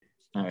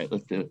All right,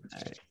 let's do it.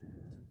 All right.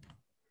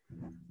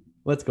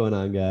 What's going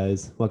on,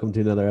 guys? Welcome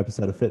to another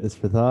episode of Fitness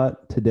for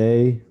Thought.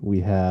 Today we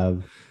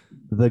have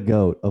the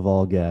GOAT of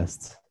all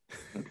guests,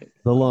 Okay.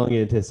 the long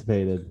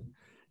anticipated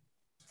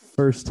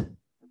first,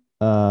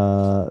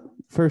 uh,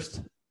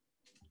 first,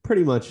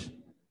 pretty much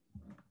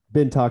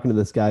been talking to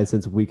this guy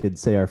since we could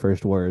say our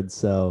first words.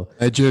 So,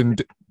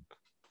 Legend.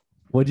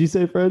 what'd you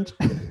say, French?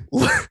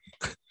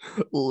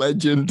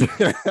 Legend.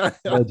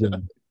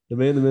 Legend, the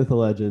man, the myth, the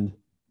legend,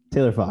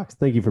 Taylor Fox.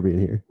 Thank you for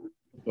being here.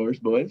 Of course,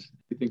 boys.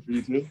 Anything for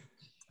you too?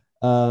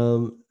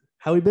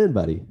 How we been,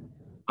 buddy?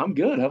 I'm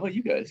good. How about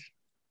you guys?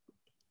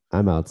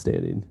 I'm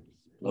outstanding.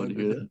 Love to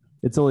hear that.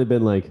 It's only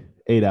been like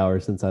 8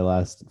 hours since I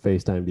last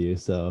FaceTimed you,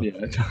 so Yeah,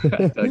 I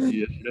talked to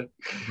you yesterday.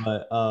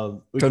 but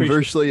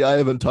Conversely, I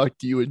haven't talked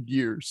to you in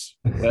years.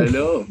 I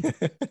know.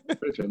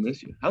 French, I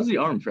miss you. How's the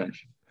arm,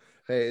 French?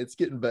 Hey, it's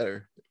getting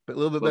better. A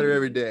little bit better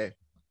every day.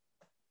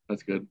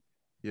 That's good.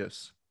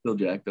 Yes. Still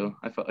jacked though.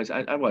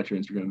 I watch your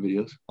Instagram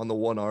videos. On the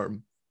one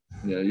arm.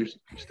 Yeah, you're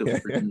still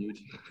freaking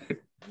huge.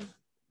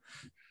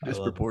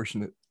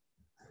 Disproportionate.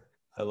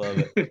 I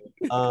love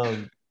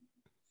it.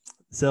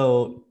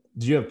 So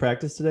did you have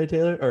practice today,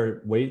 Taylor,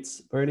 or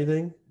weights or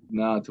anything?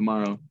 Nah,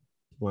 tomorrow.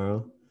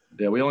 Tomorrow?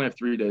 Yeah, we only have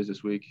 3 days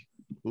this week.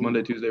 Ooh.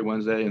 Monday, Tuesday,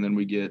 Wednesday, and then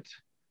we get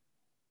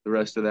the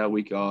rest of that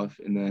week off.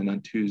 And then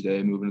on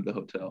Tuesday, moving to the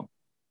hotel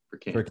for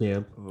camp. For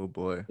camp. Oh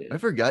boy. Yeah. I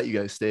forgot you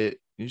guys stay. Did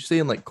you stay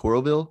in like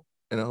Coralville?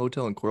 In a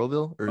hotel in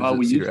Coralville? Or is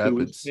We it Cedar used to. We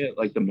Rapids? stay at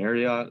like the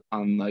Marriott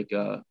on like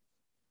what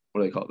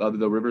do they call it?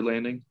 The River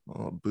Landing.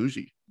 Oh,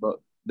 bougie. But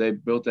they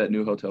built that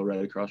new hotel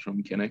right across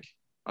from Kinnick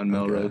on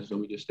Melrose, so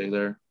we just stay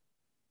there.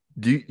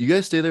 Do you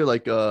guys stay there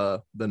like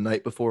the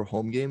night before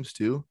home games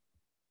too?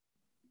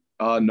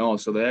 No,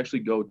 so they actually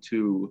go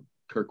to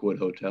Kirkwood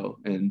Hotel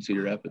in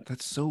Cedar Rapids.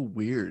 That's so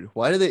weird.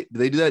 Why do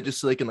they do that just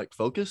so they can like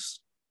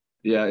focus?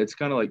 Yeah, it's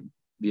kind of like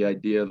the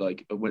idea,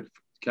 like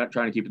trying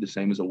to keep it the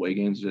same as away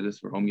games as it is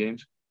for home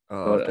games.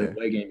 Oh, But okay. an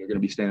away game, you're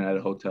going to be staying at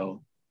a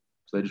hotel,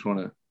 so they just want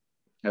to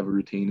have a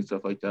routine and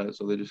stuff like that.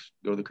 So they just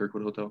go to the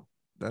Kirkwood Hotel.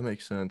 That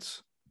makes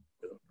sense.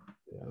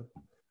 Yeah.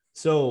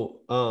 So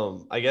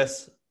I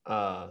guess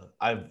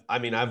I've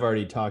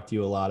already talked to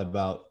you a lot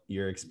about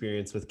your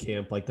experience with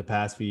camp like the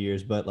past few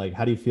years, but like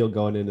how do you feel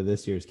going into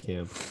this year's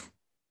camp?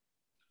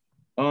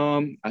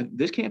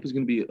 This camp is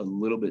going to be a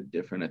little bit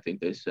different. I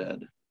think they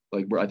said,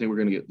 like, I think we're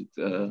going to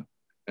get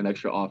an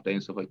extra off day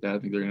and stuff like that. I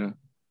think they're going to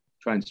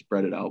try and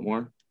spread it out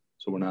more,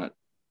 so we're not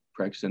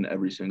practicing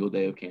every single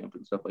day of camp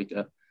and stuff like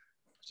that.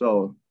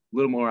 So a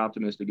little more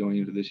optimistic going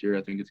into this year.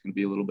 I think it's going to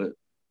be a little bit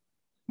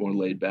more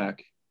laid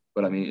back,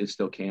 but I mean, it's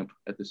still camp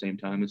at the same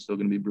time. It's still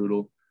going to be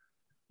brutal.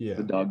 Yeah.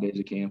 The dog days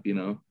of camp,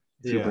 Yeah.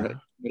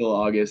 middle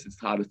of August, it's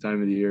the hottest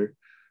time of the year.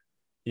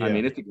 Yeah. I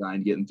mean, it's a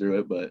grind getting through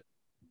it, but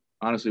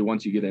honestly,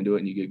 once you get into it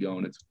and you get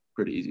going, it's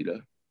pretty easy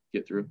to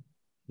get through.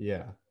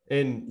 Yeah.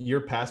 And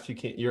your past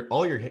few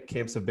all your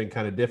camps have been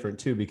kind of different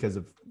too because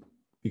of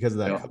that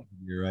COVID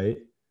year, right?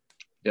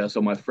 Yeah,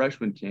 so my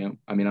freshman camp,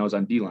 I mean, I was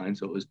on D-line,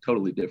 so it was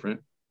totally different.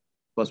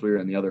 Plus, we were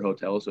in the other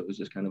hotel, so it was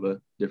just kind of a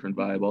different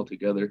vibe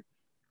altogether.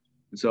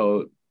 And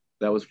so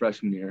that was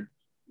freshman year.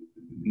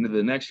 And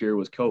the next year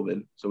was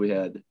COVID, so we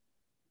had,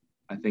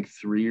 I think,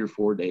 3 or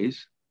 4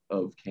 days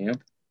of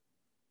camp,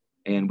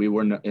 and we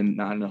were not in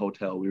a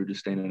hotel. We were just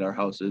staying at our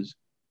houses.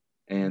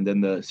 And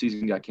then the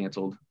season got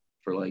canceled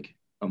for like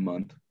a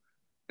month,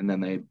 and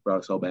then they brought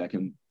us all back,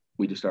 and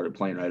we just started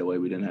playing right away.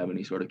 We didn't have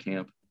any sort of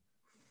camp.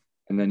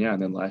 And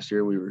then last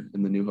year we were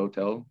in the new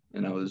hotel,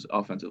 and I was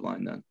offensive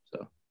line then.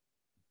 So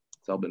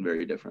it's all been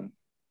very different.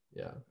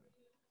 Yeah.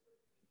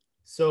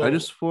 So I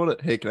just want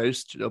to, hey, can I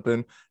just jump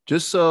in?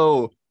 Just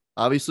so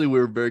obviously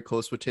we're very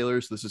close with Taylor,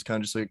 so this is kind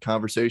of just like a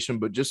conversation,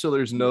 but just so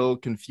there's no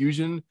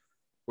confusion,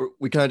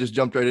 we kind of just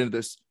jumped right into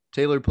this.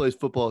 Taylor plays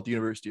football at the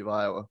University of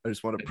Iowa. I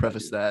just want to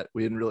preface that.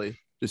 We didn't really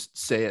just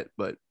say it,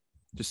 but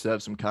just to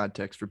have some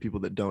context for people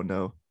that don't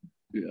know.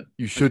 Yeah.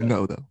 You should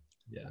know, though.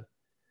 Yeah.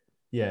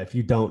 Yeah. If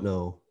you don't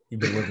know,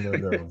 you've been living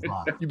under a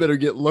rock. You better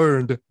get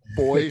learned,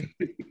 boy.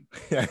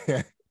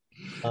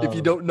 If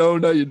you don't know,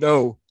 now you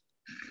know.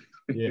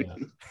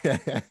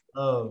 Yeah.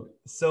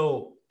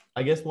 So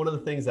I guess one of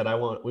the things that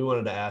we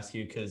wanted to ask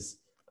you, because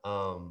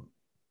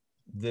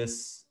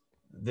this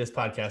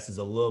podcast is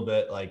a little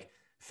bit like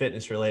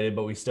fitness related,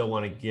 but we still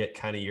want to get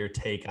kind of your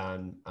take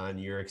on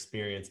your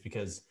experience,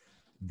 because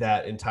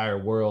that entire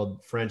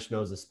world, French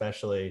knows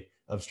especially,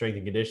 of strength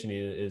and conditioning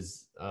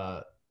is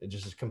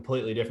just a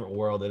completely different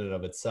world in and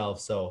of itself.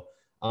 So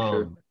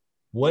Sure.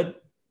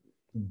 what,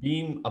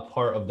 being a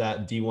part of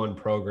that D1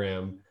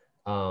 program,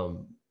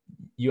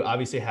 you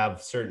obviously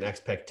have certain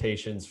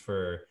expectations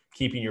for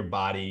keeping your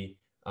body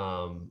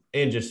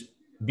and just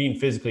being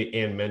physically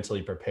and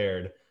mentally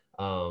prepared.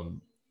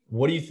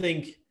 What do you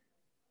think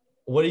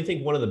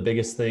one of the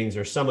biggest things,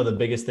 or some of the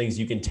biggest things,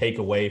 you can take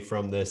away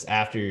from this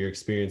after your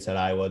experience at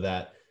Iowa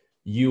that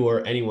you or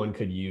anyone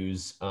could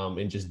use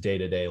in just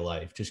day-to-day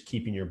life, just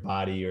keeping your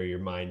body or your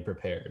mind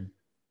prepared?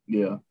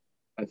 Yeah.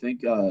 I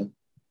think I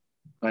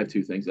have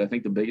two things. I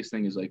think the biggest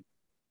thing is like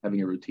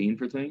having a routine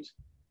for things.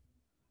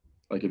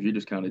 Like if you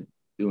just kind of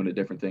doing a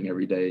different thing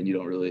every day and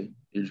you're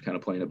just kind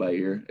of playing it by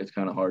ear, it's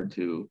kind of hard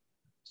to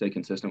stay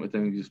consistent with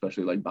things,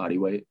 especially like body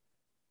weight.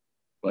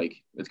 Like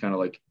it's kind of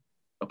like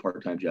a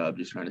part-time job,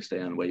 just trying to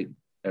stay on weight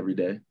every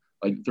day.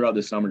 Like throughout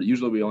the summer,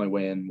 usually we only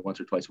weigh in once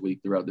or twice a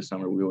week. Throughout the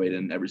summer, we weighed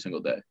in every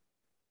single day.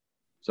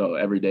 So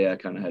every day I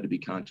kind of had to be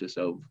conscious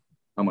of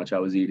how much I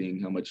was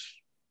eating, how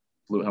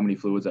many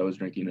fluids I was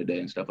drinking a day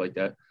and stuff like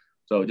that.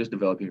 So just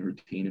developing a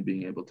routine and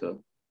being able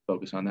to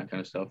focus on that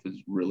kind of stuff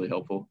is really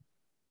helpful.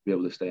 Be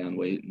able to stay on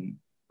weight and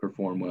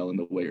perform well in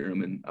the weight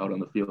room and out on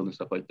the field and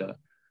stuff like that.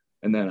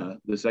 And then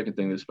the second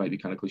thing, this might be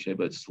kind of cliche,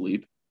 but it's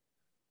sleep.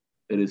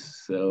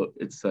 It's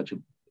such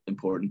an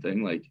important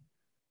thing. Like,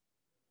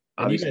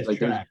 And you obviously,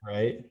 guys track,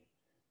 right?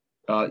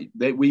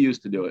 We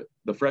used to do it.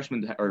 The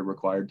freshmen are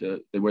required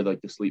to. They wear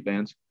like the sleep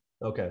bands.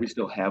 Okay. We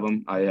still have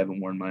them. I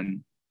haven't worn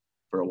mine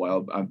for a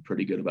while. I'm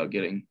pretty good about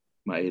getting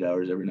my 8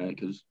 hours every night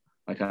because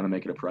I kind of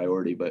make it a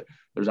priority. But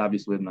there's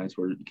obviously nights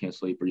where you can't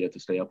sleep or you have to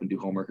stay up and do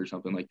homework or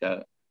something like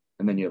that.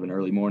 And then you have an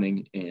early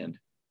morning, and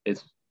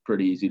it's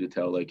pretty easy to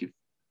tell. Like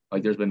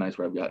there's been nights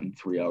where I've gotten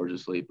 3 hours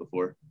of sleep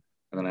before,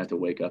 and then I have to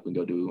wake up and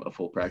go do a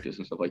full practice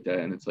and stuff like that.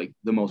 And it's like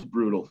the most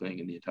brutal thing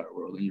in the entire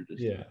world. And you're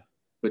just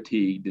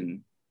fatigued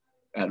and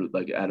I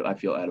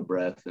feel out of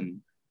breath,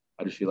 and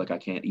I just feel like I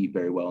can't eat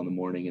very well in the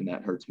morning, and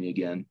that hurts me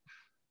again.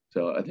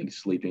 So I think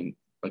sleeping,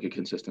 like a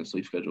consistent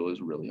sleep schedule,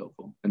 is really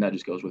helpful, and that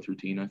just goes with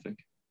routine, I think.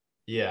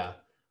 Yeah.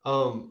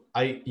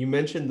 You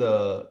mentioned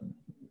the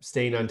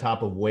staying on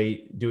top of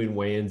weight, doing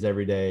weigh-ins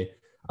every day.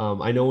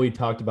 I know we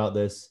talked about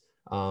this,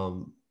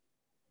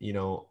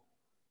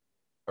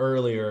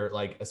 earlier,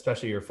 like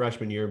especially your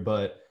freshman year,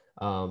 but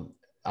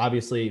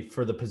obviously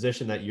for the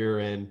position that you're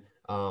in,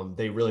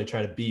 they really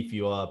try to beef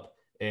you up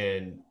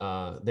and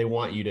they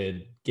want you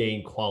to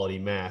gain quality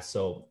mass.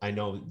 So I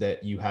know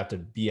that you have to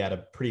be at a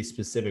pretty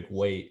specific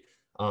weight.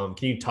 Can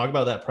you talk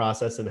about that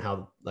process and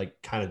how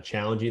like kind of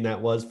challenging that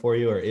was for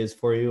you or is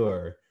for you,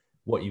 or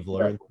what you've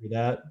learned through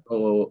that?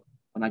 So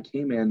when I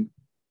came in,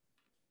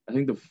 I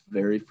think the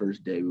very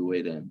first day we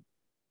weighed in,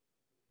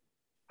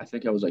 I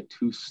think I was like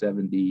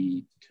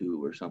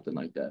 272 or something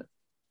like that.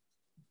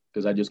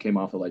 Because I just came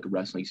off of like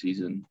wrestling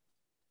season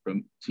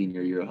from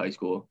senior year of high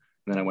school.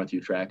 And then I went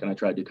through track, and I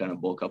tried to kind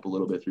of bulk up a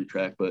little bit through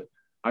track, but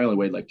I only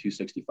weighed like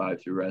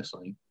 265 through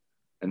wrestling.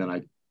 And then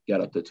I got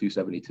up to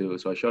 272.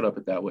 So I showed up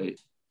at that weight,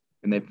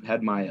 and they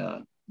had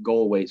my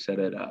goal weight set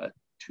at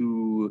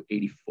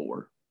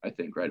 284, I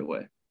think, right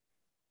away.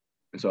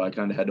 And so I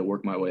kind of had to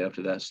work my way up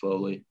to that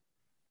slowly.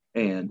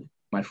 And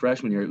my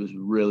freshman year, it was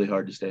really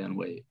hard to stay on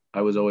weight.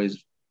 I was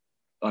always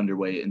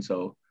underweight. And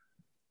so,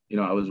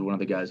 I was one of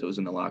the guys that was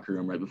in the locker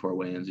room right before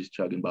weigh-ins, just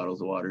chugging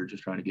bottles of water,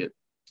 just trying to get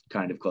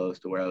kind of close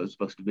to where I was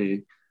supposed to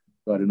be.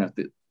 So I didn't have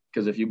to,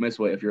 because if you miss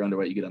weight, if you're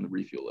underweight, you get on the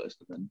refuel list.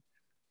 And then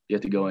you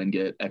have to go and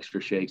get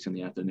extra shakes in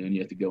the afternoon.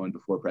 You have to go in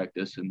before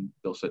practice, and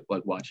they'll sit,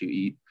 like, watch you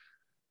eat.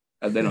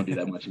 They don't do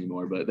that much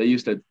anymore, but they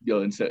used to go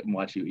and sit and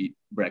watch you eat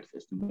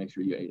breakfast and make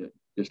sure you ate it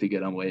just to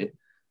get on weight.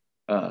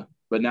 But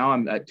now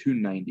I'm at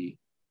 290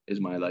 is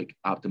my like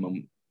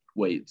optimum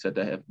weight set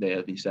that they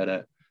have me set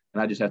at.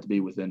 And I just have to be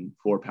within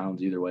 4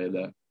 pounds either way of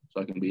that. So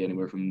I can be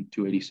anywhere from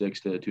 286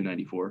 to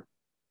 294.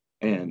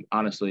 And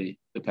honestly,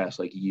 the past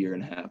like year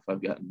and a half,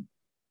 I've gotten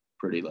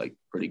pretty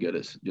good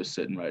at just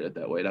sitting right at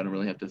that weight. I don't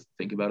really have to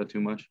think about it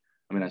too much.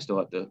 I mean, I still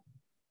have to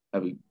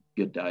have a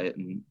good diet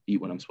and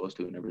eat when I'm supposed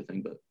to and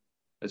everything, but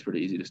it's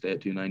pretty easy to stay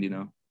at 290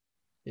 now.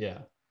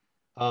 Yeah.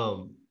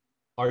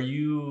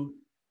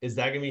 Is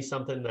that going to be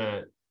something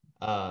that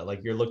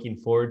like you're looking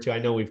forward to? I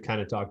know we've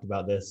kind of talked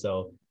about this,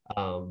 so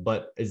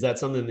but is that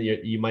something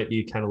that you might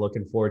be kind of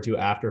looking forward to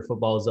after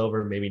football is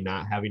over, maybe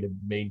not having to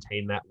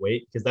maintain that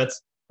weight?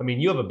 Because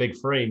you have a big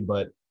frame,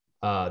 but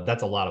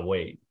that's a lot of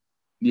weight.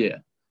 Yeah.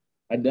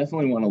 I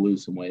definitely want to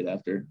lose some weight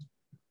after.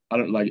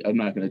 I'm not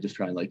going to just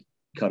try and like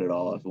cut it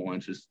all off at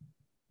once,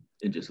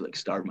 just like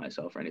starve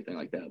myself or anything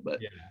like that.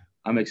 But yeah.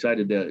 I'm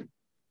excited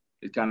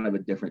it's kind of a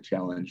different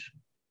challenge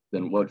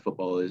than what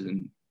football is,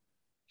 and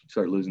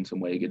start losing some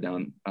weight, get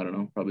down, I don't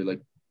know, probably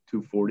like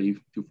 240,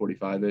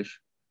 245-ish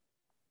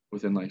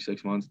within like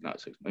 6 months.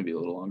 Not 6, maybe a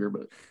little longer,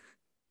 but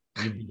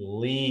you'd be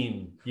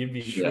lean. You'd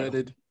be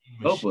shredded.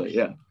 Hopefully,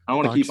 yeah. I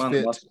want to keep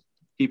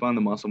on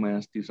the muscle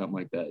mass, do something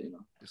like that,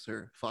 Yes,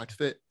 sir. Fox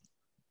Fit.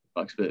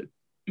 Fox Fit.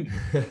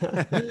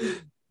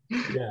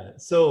 Yeah.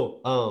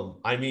 So,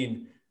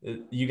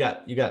 you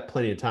got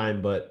plenty of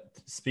time, but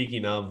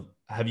speaking of,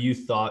 have you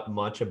thought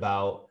much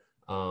about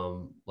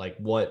like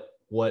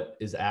what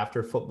is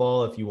after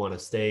football, if you want to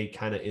stay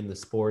kind of in the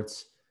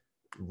sports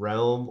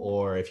realm,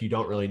 or if you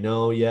don't really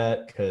know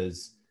yet?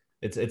 Because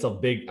it's a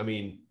big,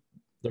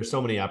 there's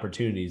so many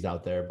opportunities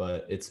out there,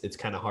 but it's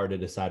kind of hard to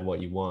decide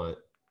what you want.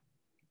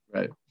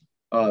 Right.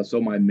 So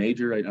my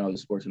major right now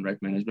is sports and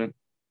rec management.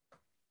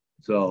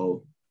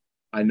 So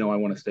I know I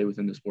want to stay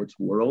within the sports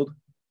world.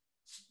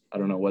 I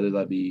don't know whether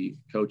that be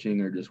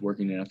coaching or just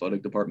working in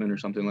athletic department or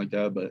something like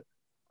that, but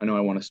I know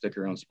I want to stick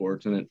around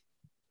sports, and it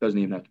doesn't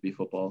even have to be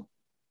football.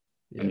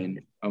 Yeah.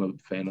 I'm a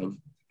fan of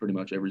pretty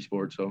much every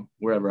sport. So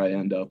wherever I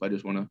end up, I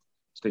just want to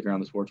stick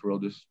around the sports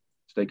world, just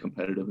stay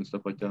competitive and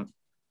stuff like that.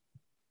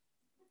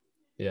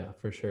 Yeah,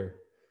 for sure.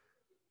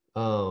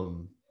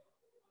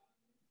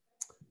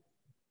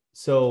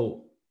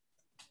 So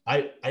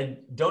I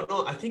don't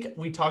know. I think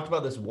we talked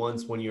about this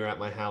once when you were at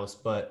my house,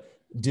 but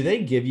do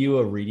they give you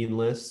a reading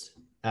list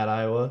at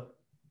Iowa?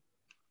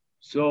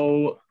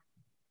 So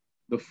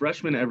the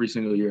freshmen every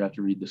single year have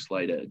to read The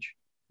Slight Edge.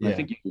 Yeah. I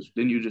think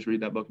didn't you just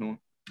read that book, Noah?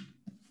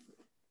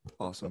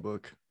 Awesome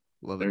book.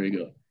 Love There it. you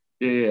go.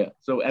 Yeah.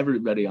 So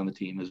everybody on the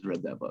team has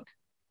read that book.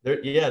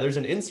 There's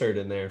an insert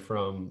in there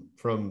from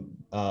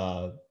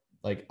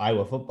like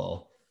Iowa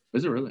football.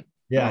 Is it really?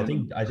 Yeah, I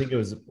think it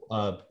was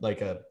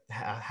like a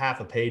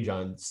half a page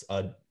on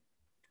a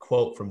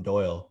quote from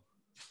Doyle.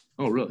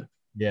 Oh, really?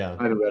 Yeah.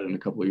 I haven't read it in a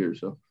couple of years.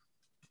 So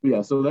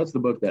yeah, so that's the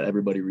book that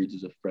everybody reads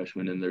as a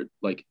freshman, and they're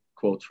like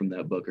quotes from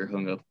that book are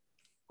hung up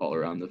all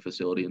around the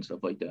facility and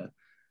stuff like that.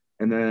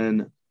 And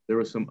then there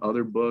was some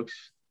other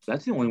books.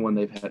 That's the only one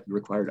they've had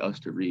required us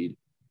to read.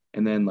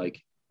 And then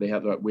like we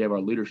have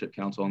our leadership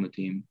council on the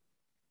team,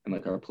 and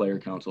like our player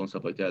council and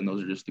stuff like that. And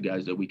those are just the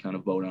guys that we kind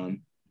of vote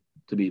on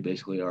to be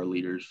basically our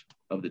leaders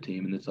of the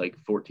team. And it's like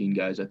 14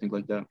 guys, I think,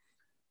 like that.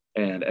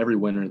 And every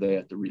winter they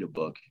have to read a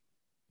book.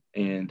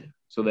 And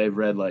so they've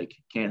read like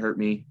Can't Hurt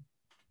Me,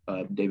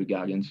 David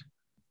Goggins.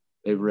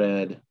 They've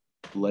read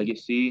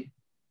Legacy,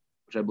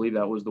 which I believe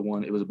that was the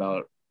one. It was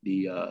about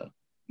the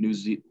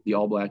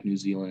All Black New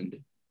Zealand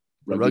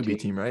rugby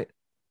team, right?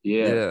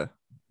 Yeah.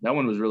 That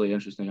one was really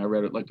interesting. I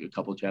read it like a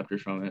couple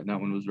chapters from it, and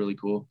that one was really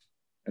cool.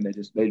 And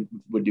they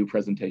would do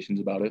presentations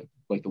about it,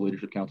 like the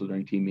leadership council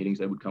during team meetings.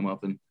 They would come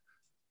up and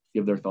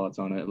give their thoughts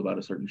on it about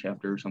a certain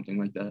chapter or something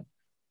like that.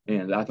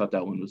 And I thought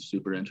that one was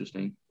super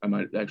interesting. I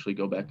might actually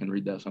go back and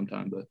read that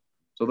sometime. But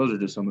so those are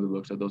just some of the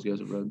books that those guys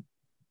have read.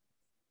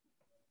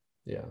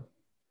 Yeah.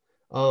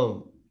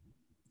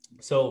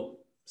 So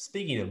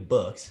speaking of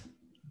books,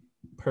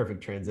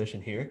 perfect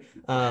transition here.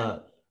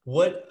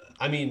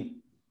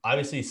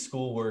 Obviously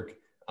schoolwork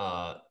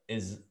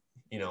is,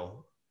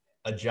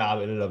 a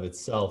job in and of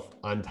itself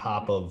on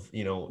top of,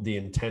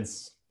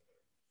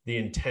 the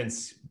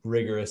intense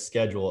rigorous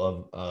schedule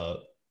of a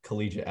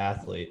collegiate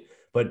athlete.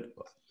 But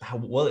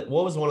what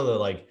was one of the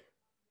like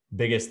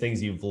biggest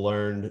things you've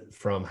learned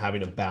from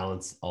having to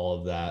balance all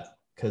of that?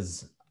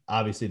 Because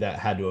obviously that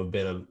had to have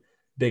been a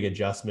big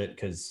adjustment,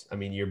 because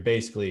you're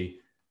basically,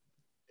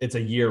 it's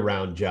a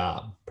year-round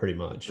job pretty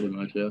much.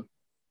 Yeah.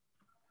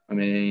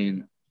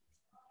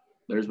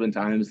 There's been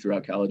times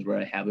throughout college where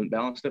I haven't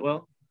balanced it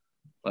well,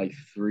 like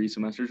 3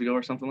 semesters ago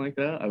or something like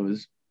that.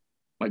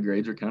 My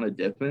grades were kind of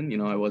dipping.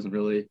 I wasn't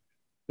really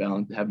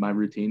had my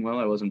routine well.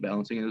 I wasn't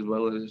balancing it as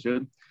well as I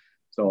should.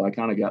 So I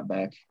kind of got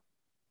back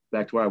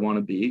to where I want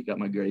to be, got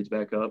my grades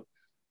back up.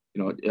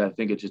 I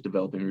think it's just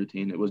developing a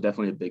routine. It was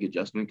definitely a big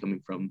adjustment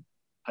coming from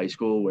high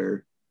school,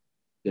 where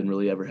didn't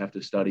really ever have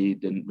to study,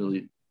 didn't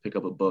really pick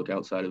up a book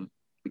outside of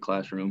the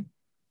classroom.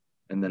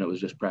 And then it was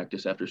just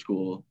practice after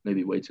school,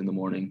 maybe weights in the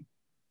morning.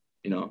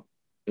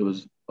 It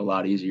was a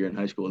lot easier in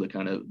high school to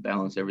kind of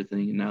balance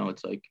everything. And now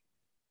it's like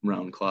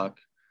round clock.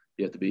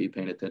 You have to be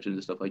paying attention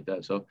to stuff like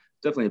that. So it's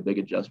definitely a big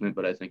adjustment,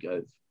 but I think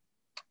I've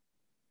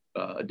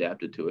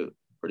adapted to it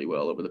pretty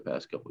well over the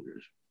past couple of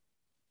years.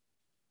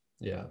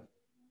 Yeah,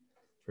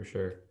 for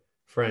sure.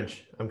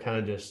 French, I'm kind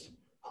of just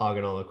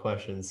hogging all the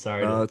questions.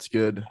 Sorry. No, that's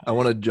good. I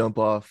want to jump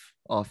off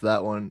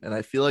that one. And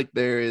I feel like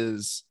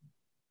there's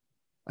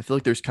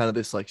kind of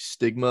this like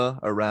stigma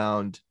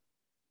around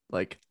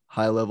like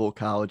high level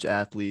college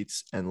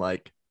athletes and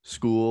like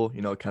school,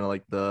 kind of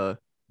like the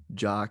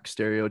jock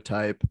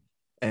stereotype.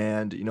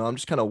 And, I'm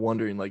just kind of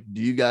wondering, like,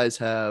 do you guys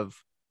have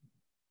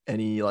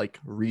any like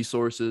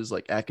resources,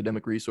 like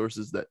academic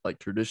resources that like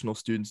traditional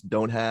students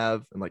don't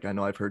have? And like, I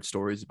know I've heard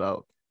stories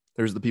about,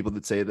 there's the people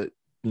that say that,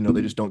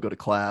 they just don't go to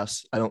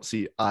class. I don't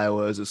see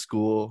Iowa as a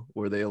school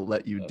where they'll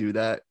let you do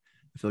that.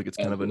 I feel like it's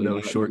kind of a no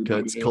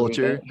shortcuts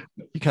culture.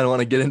 You kind of want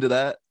to get into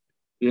that?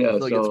 Yeah. I feel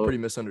like it's pretty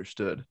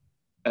misunderstood.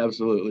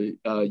 Absolutely.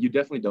 You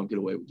definitely don't get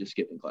away with just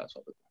skipping class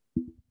all the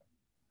time.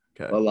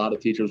 Okay. A lot of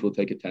teachers will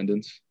take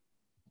attendance.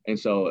 And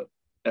so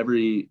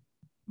we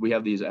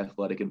have these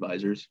athletic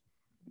advisors.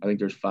 I think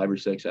there's 5 or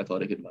 6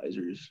 athletic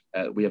advisors.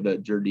 We have the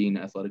Jardine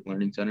Athletic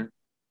Learning Center,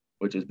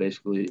 which is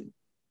basically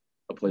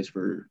a place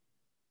for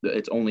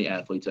it's only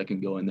athletes that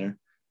can go in there.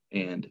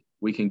 And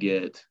we can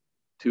get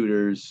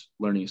tutors,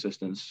 learning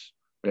assistants.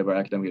 We have our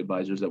academic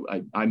advisors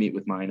that I meet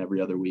with mine every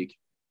other week.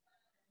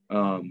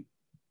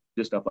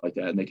 Just stuff like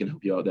that. And they can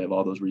help you out. They have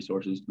all those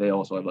resources. They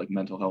also have like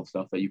mental health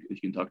stuff that you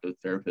can talk to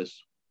therapists,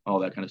 all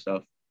that kind of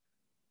stuff.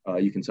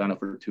 You can sign up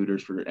for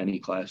tutors for any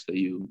class that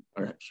you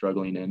are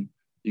struggling in.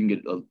 You can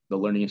get the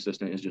learning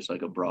assistant is just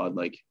like a broad,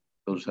 like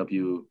they'll just help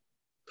you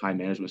time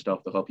management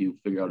stuff. They'll help you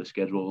figure out a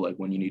schedule, like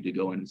when you need to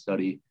go in and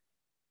study,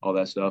 all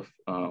that stuff.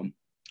 I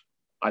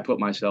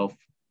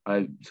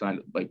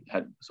signed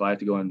so I have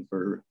to go in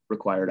for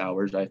required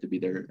hours. I have to be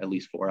there at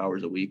least 4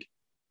 hours a week,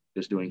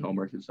 just doing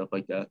homework and stuff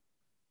like that,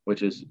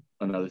 which is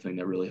another thing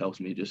that really helps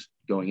me, just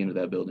going into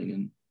that building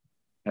and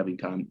having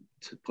time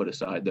to put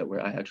aside that where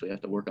I actually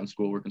have to work on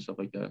schoolwork and stuff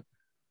like that.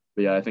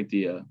 But yeah, I think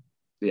the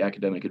the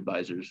academic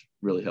advisors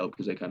really help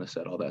because they kind of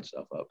set all that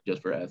stuff up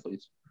just for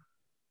athletes.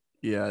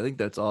 Yeah, I think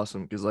that's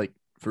awesome because, like,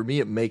 for me,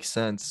 it makes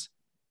sense.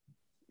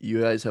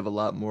 You guys have a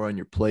lot more on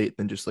your plate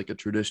than just like a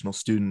traditional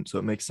student. So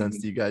it makes sense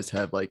that you guys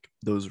have like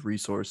those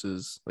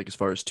resources, like as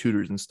far as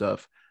tutors and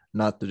stuff,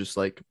 not to just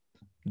like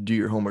do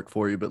your homework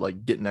for you, but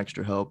like getting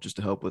extra help just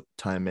to help with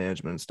time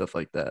management and stuff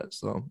like that.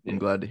 So I'm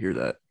glad to hear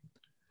that.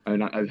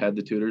 I've had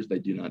the tutors. They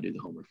do not do the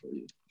homework for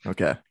you.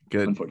 Okay,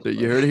 good.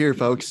 You heard it here,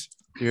 folks.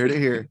 You heard it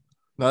here.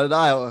 Not at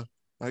Iowa.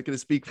 Not going to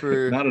speak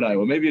for. Not at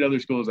Iowa. Maybe at other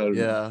schools. I don't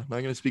know. Not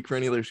going to speak for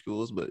any other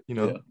schools, but you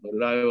know. Yeah, but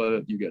at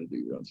Iowa, you got to do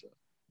your own stuff.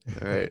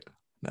 All right.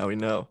 Now we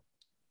know.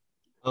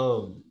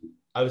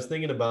 I was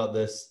thinking about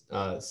this,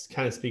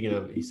 kind of speaking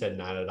of, you said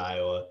not at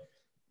Iowa.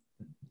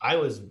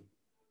 Iowa's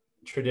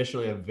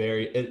traditionally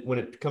when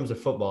it comes to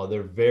football,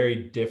 they're very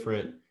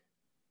different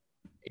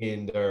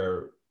in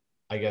their,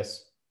 I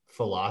guess,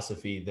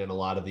 philosophy than a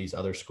lot of these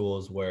other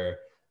schools where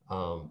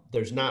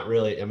there's not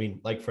really, I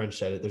mean, like French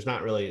said it, there's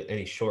not really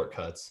any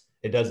shortcuts.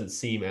 It doesn't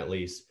seem, at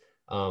least.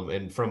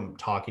 And from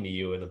talking to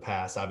you in the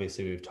past,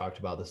 obviously we've talked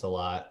about this a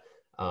lot.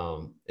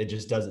 It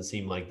just doesn't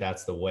seem like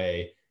that's the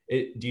way.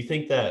 Do you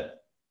think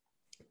that,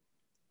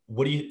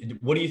 what do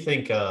you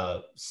think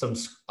some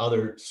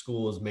other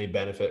schools may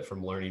benefit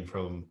from learning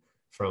from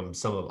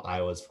some of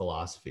Iowa's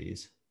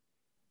philosophies?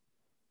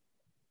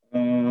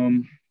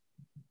 It's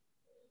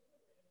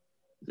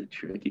a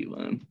tricky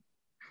one.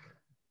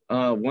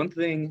 One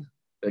thing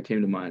that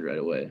came to mind right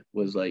away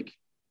was like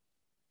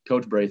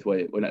Coach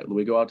Braithwaite. When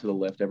we go out to the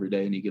lift every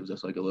day and he gives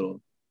us like a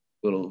little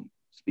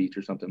speech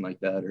or something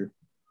like that, or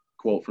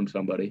quote from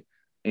somebody.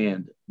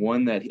 And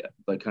one that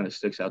like kind of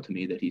sticks out to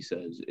me that he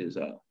says is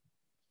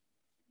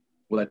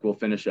we'll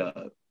finish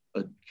a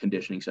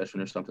conditioning session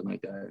or something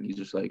like that, and he's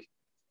just like,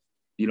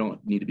 you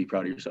don't need to be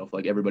proud of yourself.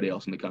 Like everybody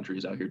else in the country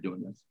is out here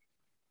doing this.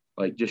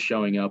 Like just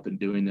showing up and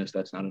doing this,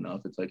 that's not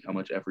enough. It's like how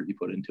much effort you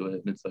put into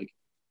it. And it's like,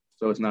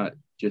 so it's not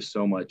just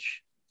so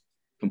much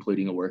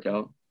completing a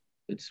workout.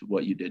 It's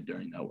what you did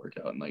during that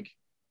workout, and like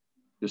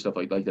just stuff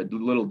like that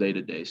little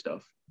day-to-day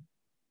stuff.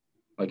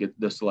 Like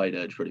the slight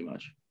edge pretty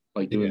much.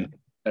 Like doing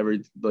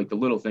like the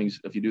little things,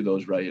 if you do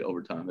those right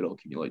over time, it'll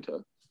accumulate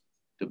to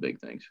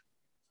big things.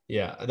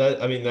 Yeah.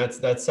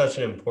 That's such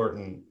an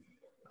important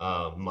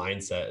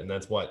mindset. And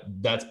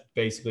that's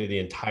basically the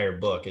entire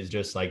book is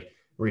just like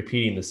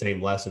repeating the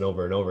same lesson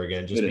over and over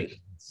again, just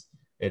because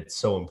it's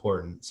so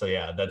important. So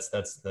yeah, that's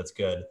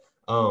good.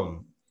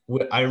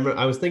 I remember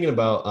I was thinking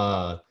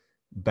about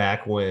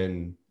back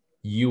when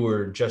you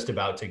were just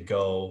about to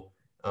go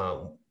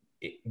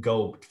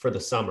for the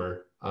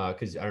summer.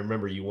 Cause I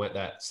remember you went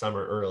that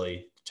summer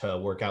early to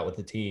work out with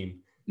the team.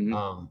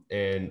 Mm-hmm.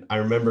 And I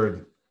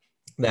remember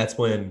that's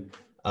when,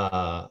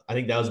 I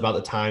think that was about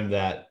the time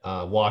that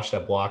washed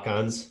up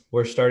walk-ons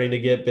were starting to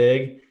get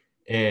big.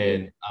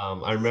 And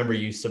I remember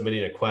you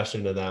submitting a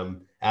question to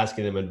them,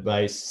 asking them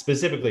advice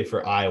specifically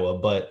for Iowa.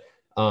 But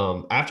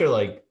after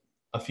like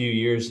a few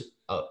years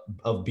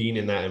of being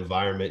in that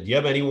environment, do you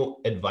have any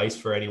advice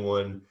for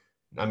anyone?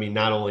 I mean,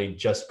 not only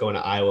just going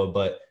to Iowa,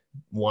 but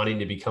wanting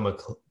to become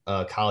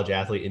a college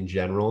athlete in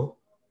general?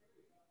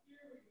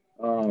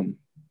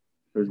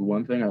 There's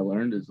one thing I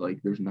learned is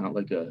like there's not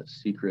like a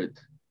secret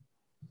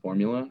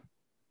formula.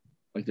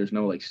 Like there's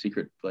no like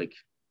secret like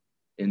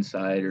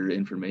insider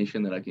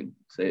information that I can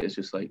say. It's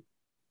just like,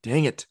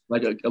 dang it.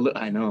 Like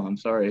I know, I'm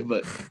sorry,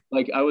 but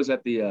like I was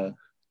at the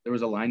there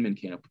was a lineman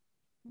camp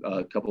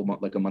a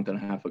month and a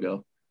half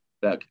ago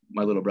that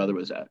my little brother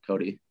was at,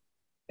 Cody,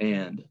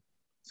 and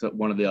so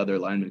one of the other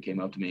linemen came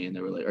up to me and they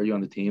were like, "Are you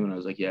on the team?" And I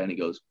was like, "Yeah." And he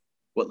goes,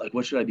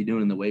 what should I be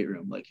doing in the weight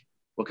room? Like,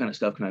 what kind of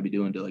stuff can I be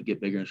doing to like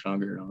get bigger and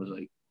stronger? And I was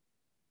like,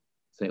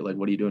 "Say like,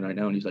 what are you doing right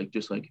now?" And he's like,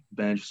 "Just like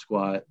bench,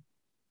 squat,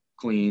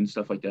 clean,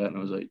 stuff like that." And I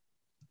was like,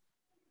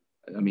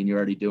 I mean, you're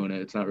already doing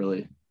it. It's not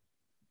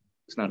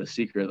a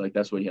secret. Like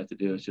that's what you have to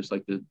do. It's just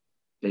like the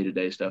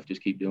day-to-day stuff.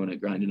 Just keep doing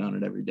it, grinding on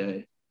it every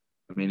day.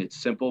 I mean, it's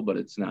simple, but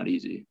it's not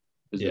easy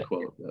is the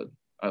quote that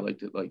I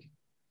liked it. Like,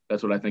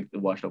 that's what I think the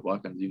washed up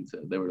walk-ons even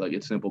said. They were like,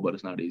 it's simple, but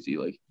it's not easy.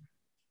 Like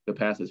the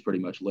path is pretty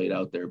much laid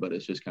out there, but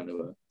it's just kind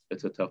of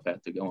it's a tough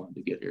path to go on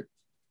to get here.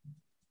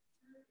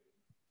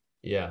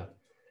 Yeah.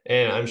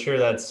 And I'm sure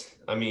that's,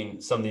 I mean,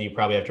 something you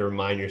probably have to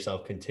remind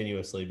yourself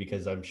continuously,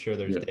 because I'm sure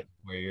there's days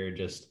where you're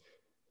just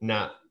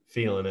not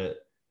feeling it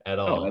at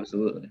all. Oh,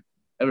 absolutely.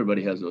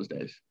 Everybody has those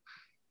days.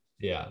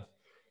 Yeah.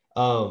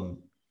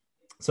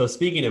 So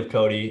speaking of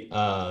Cody,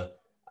 are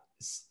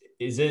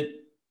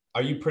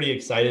you pretty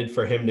excited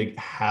for him to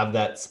have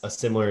a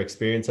similar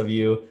experience of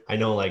you? I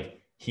know like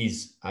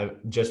I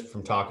just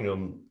from talking to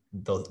him,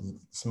 the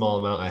small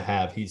amount I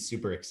have, he's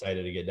super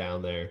excited to get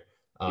down there.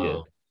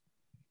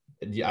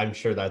 I'm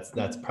sure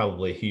that's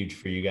probably huge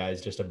for you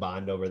guys, just to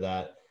bond over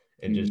that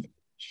and just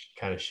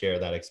kind of share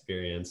that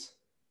experience.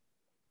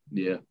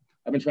 Yeah.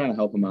 I've been trying to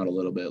help him out a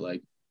little bit.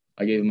 Like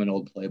I gave him an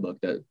old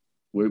playbook that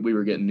we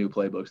were getting new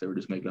playbooks. They were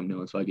just making them new.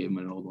 And so I gave him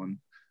an old one,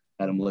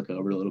 had him look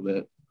over a little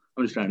bit.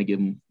 I'm just trying to give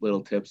him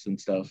little tips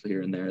and stuff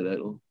here and there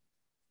that'll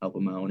help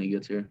him out when he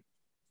gets here.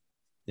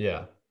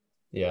 Yeah.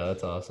 Yeah.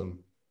 That's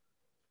awesome.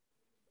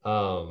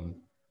 Um,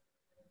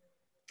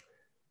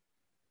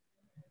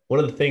 one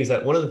of the things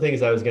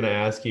I was going to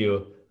ask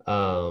you,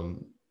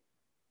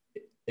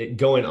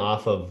 going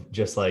off of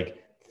just like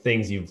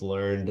things you've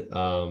learned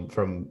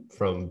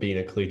from being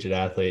a collegiate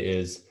athlete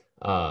is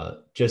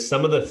just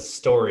some of the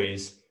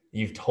stories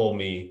you've told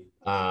me.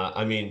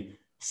 I mean,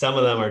 some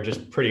of them are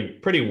just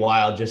pretty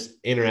wild, just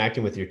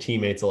interacting with your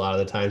teammates a lot of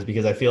the times,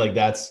 because I feel like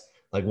that's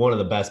like one of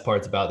the best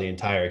parts about the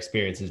entire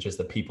experience is just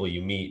the people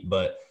you meet.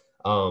 But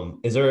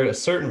is there a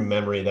certain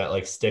memory that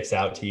like sticks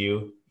out to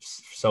you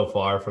so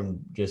far from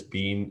just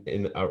being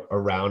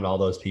around all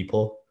those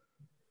people?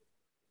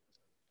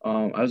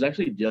 I was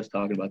actually just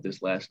talking about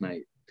this last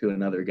night to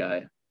another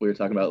guy. We were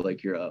talking about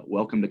like your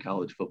welcome to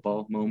college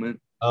football moment,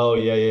 Oh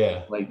yeah,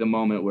 yeah. like the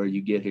moment where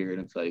you get here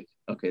and it's like,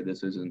 okay,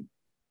 this isn't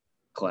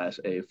Class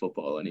A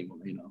football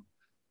anymore. You know,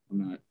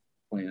 I'm not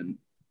playing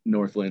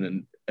Northland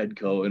and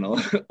Edco and all.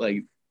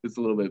 Like it's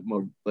a little bit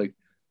more like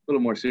a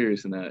little more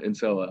serious than that. And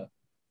so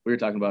we were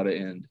talking about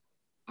it, and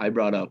I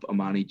brought up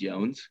Amani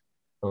Jones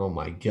Oh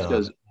my just God.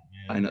 because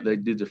I know they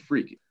did a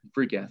freak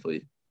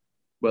athlete,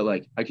 but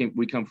like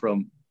we come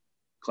from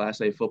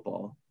Class A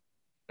football.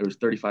 There was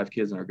 35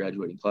 kids in our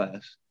graduating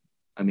class.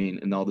 I mean,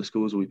 and all the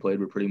schools we played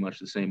were pretty much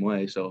the same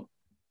way. So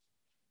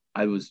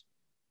I was,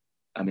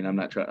 I mean,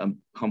 I'm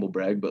humble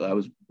brag, but I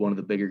was one of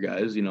the bigger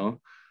guys, you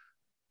know.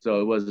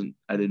 So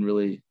I didn't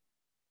really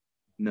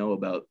know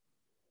about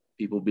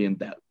people being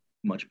that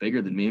much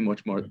bigger than me,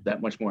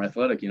 that much more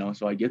athletic, you know.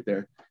 So I get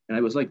there, and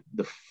it was like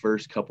the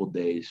first couple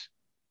days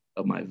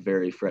of my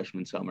very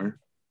freshman summer.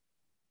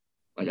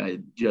 Like I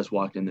just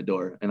walked in the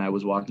door, and I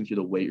was walking through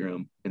the weight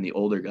room, and the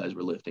older guys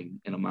were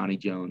lifting, and Amani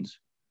Jones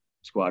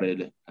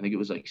squatted. I think it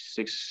was like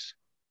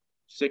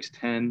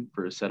 6'10"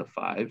 for a set of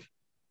 5,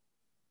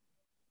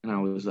 and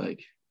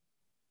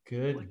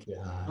Good I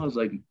God. was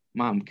like,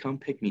 Mom, come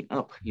pick me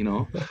up, you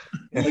know.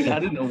 Like I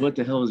didn't know what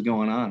the hell was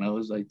going on. I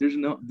was like,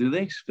 do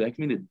they expect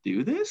me to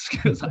do this?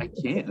 Because I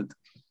can't,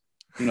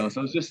 you know.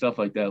 So it's just stuff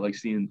like that, like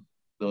seeing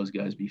those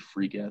guys be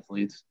freak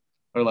athletes,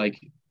 or like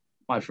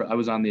I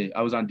was on D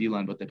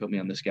line, but they put me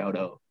on the scout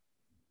O,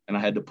 and I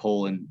had to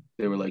pull, and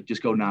they were like,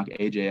 just go knock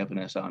AJ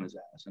Epinesa on his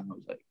ass, and I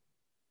was like,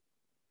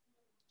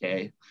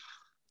 okay.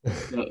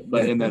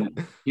 But and then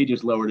he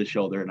just lowered his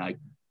shoulder, and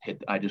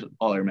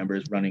all I remember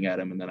is running at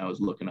him, and then I was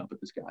looking up at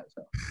this guy.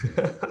 So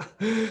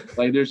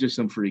like, there's just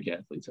some freak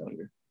athletes out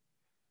here.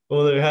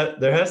 Well, there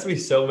has to be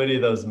so many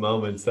of those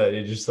moments that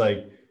you just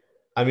like,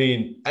 I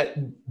mean,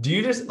 do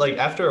you just like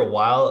after a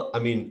while, I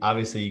mean,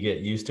 obviously you get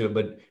used to it,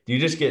 but do you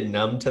just get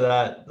numb to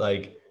that?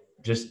 Like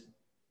just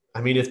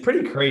I mean, it's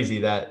pretty crazy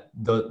that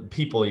the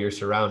people you're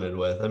surrounded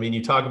with. I mean,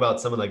 you talk about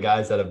some of the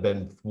guys that have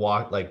been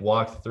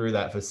walked through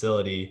that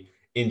facility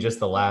in just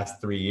the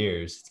last 3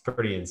 years. It's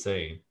pretty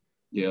insane.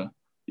 Yeah,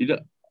 you do,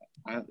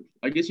 I,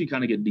 I guess you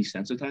kind of get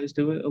desensitized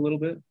to it a little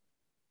bit.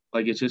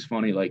 Like it's just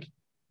funny, like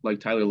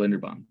Tyler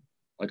Linderbaum.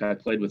 Like I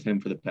played with him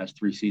for the past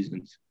 3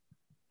 seasons,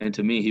 and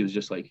to me, he was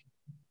just like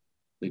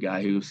the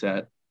guy who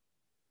sat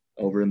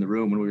over in the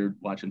room when we were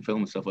watching film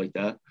and stuff like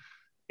that.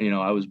 And, you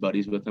know, I was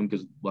buddies with him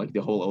because like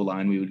the whole O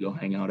line, we would go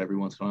hang out every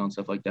once in a while and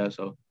stuff like that.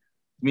 So to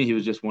me, he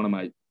was just one of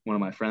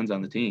my friends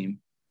on the team,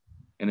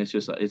 and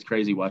it's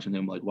crazy watching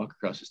him like walk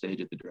across the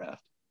stage at the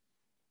draft.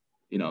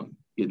 You know,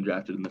 getting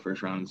drafted in the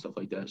first round and stuff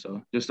like that.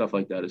 So just stuff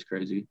like that is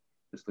crazy,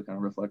 just to kind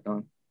of reflect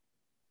on.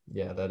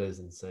 Yeah, that is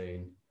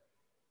insane.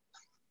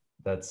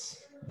 That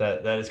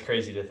is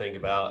crazy to think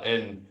about.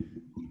 And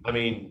I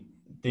mean,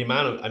 the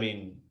amount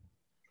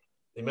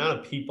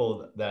of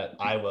people that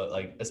Iowa,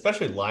 like,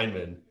 especially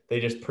linemen, they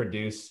just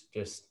produce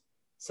just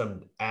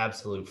some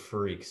absolute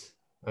freaks.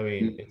 I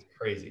mean, it's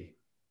crazy.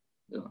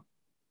 Yeah.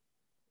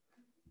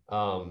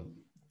 Um,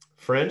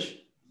 French,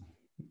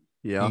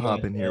 Yeah, I'll you hop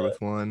got in here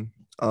with one.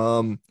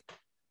 So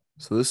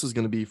this is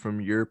going to be from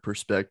your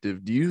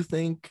perspective. Do you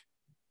think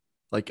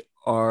like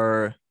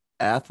our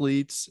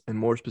athletes and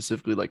more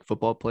specifically like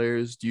football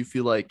players, do you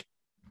feel like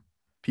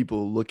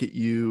people look at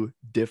you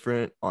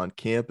different on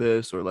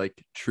campus or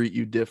like treat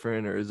you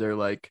different, or is there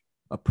like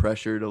a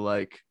pressure to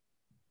like,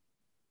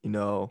 you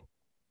know,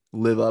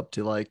 live up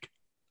to like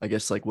I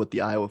guess like what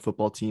the Iowa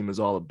football team is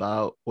all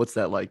about? What's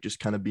that like just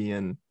kind of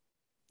being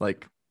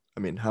like I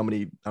mean, I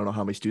don't know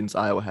how many students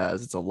Iowa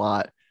has. It's a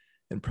lot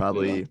and Yeah.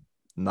 probably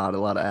not a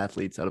lot of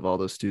athletes out of all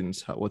those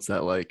students. What's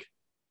that like?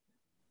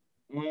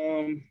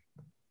 Um,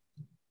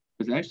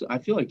 it's actually I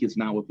feel like it's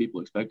not what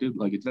people expected.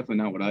 Like it's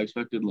definitely not what I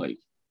expected. Like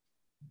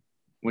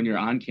when you're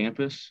on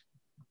campus,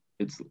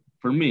 it's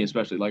for me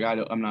especially. Like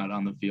I'm not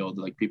on the field.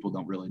 Like people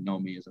don't really know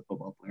me as a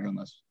football player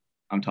unless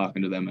I'm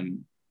talking to them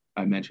and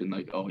I mention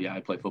like, oh yeah,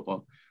 I play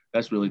football.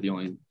 That's really the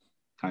only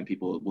time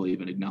people will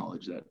even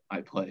acknowledge that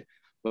I play.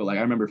 But like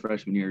I remember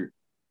freshman year,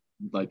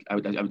 like I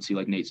would see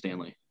like Nate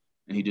Stanley,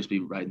 and he'd just be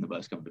riding the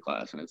bus coming to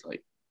class, and it's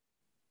like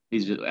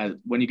he's just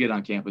when you get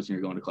on campus and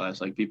you're going to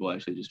class, like people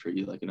actually just treat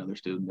you like another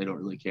student. They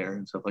don't really care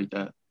and stuff like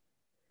that.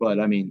 But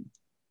I mean,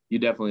 you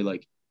definitely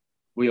like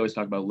we always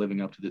talk about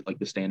living up to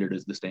the standard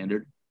is the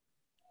standard.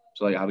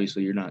 So like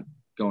obviously you're not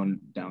going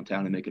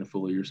downtown and making a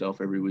fool of yourself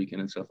every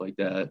weekend and stuff like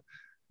that.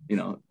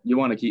 you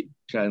want to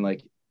try and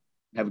like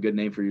have a good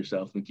name for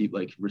yourself and keep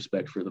like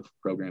respect for the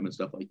program and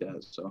stuff like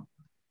that. So.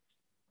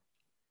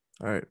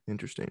 All right.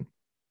 Interesting.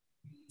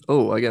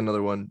 Oh, I got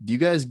another one. Do you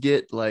guys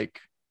get like,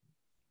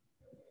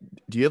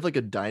 do you have like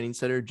a dining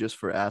center just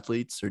for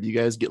athletes, or do you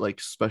guys get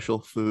like special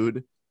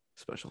food,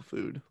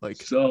 like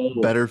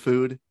better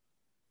food?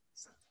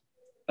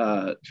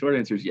 Short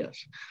answer is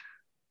yes.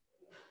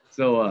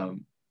 So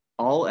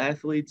all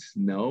athletes,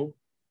 no,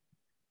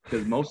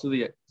 because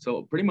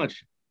pretty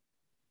much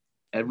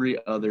every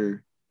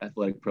other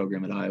athletic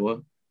program at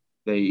Iowa,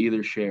 they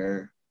either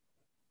share,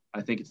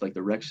 I think it's like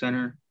the rec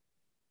center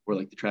where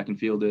like the track and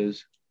field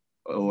is,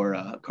 or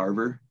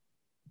Carver.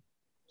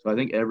 So I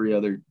think every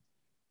other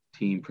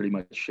team pretty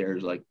much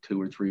shares like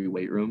 2 or 3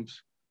 weight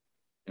rooms,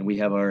 and we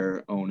have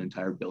our own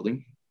entire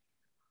building.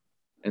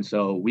 And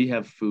so we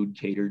have food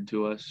catered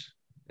to us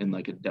in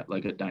like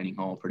a dining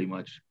hall, pretty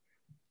much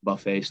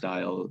buffet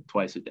style,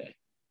 twice a day.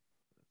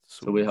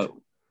 Sweet. So we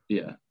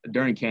have,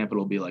 during camp,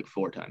 it'll be like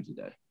 4 times a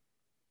day.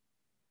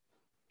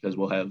 Because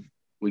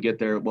we get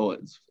there, well,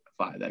 it's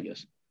 5, I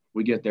guess.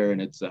 We get there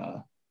and it's,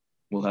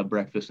 we'll have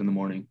breakfast in the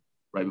morning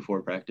right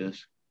before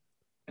practice.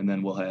 And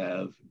then we'll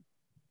have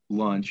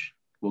lunch.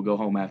 We'll go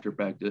home after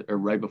practice, or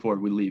right before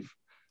we leave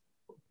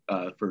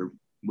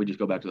we just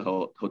go back to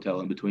the hotel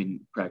in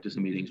between practice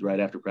and meetings. Right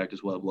after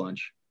practice, we'll have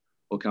lunch.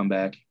 We'll come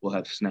back, we'll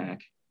have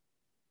snack.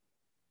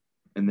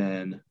 And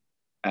then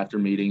after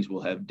meetings,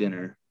 we'll have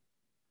dinner.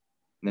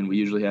 And then we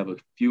usually have a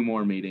few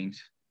more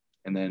meetings,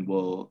 and then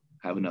we'll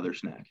have another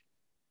snack.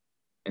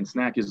 And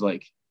snack is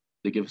like,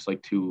 they give us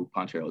like 2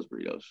 Pancheros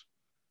burritos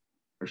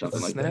or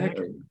something like that.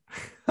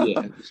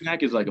 Yeah,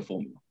 snack is like a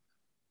full meal.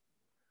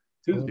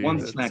 One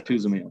snack,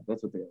 2's a meal.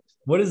 That's what they ask.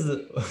 What is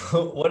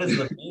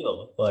the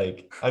meal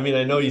like? I mean,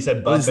 I know you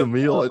said what is the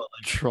meal? A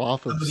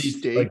trough of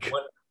steak. Like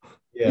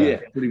yeah,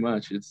 pretty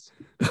much.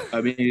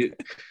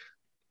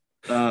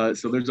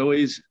 So there's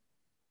always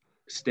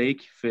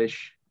steak,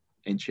 fish,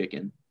 and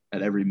chicken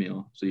at every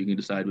meal, so you can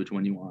decide which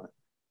one you want.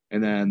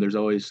 And then there's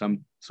always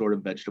some sort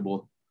of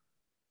vegetable,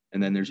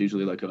 and then there's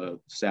usually like a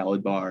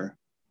salad bar,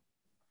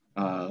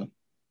 then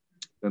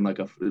like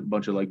a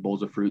bunch of like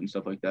bowls of fruit and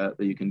stuff like that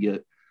you can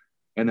get.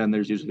 And then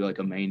there's usually like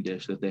a main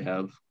dish that they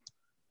have.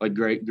 Like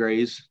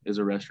Gray's is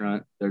a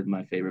restaurant. They're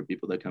my favorite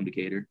people that come to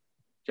cater.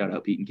 Shout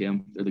out Pete and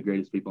Kim. They're the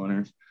greatest people on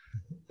earth.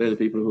 They're the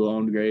people who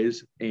own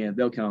Gray's, and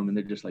they'll come and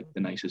they're just like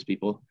the nicest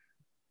people.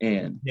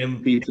 And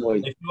Kim, Pete's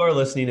always, if you are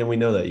listening, and we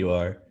know that you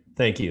are,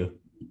 thank you.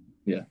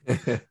 Yeah.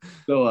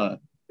 So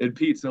and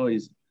Pete's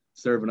always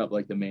serving up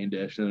like the main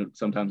dish, and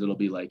sometimes it'll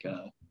be like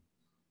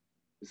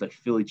it's like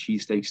Philly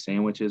cheesesteak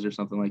sandwiches or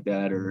something like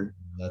that, or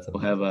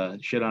we'll have a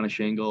shit on a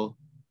shingle.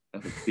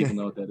 If people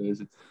know what that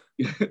is.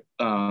 It's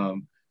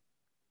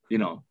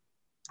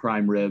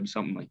prime rib,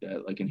 something like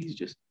that. Like, and he's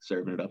just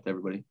serving it up to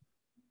everybody.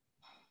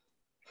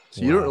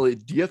 So you don't really,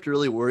 do you have to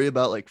really worry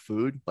about like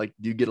food? Like,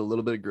 do you get a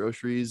little bit of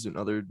groceries and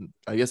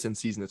I guess in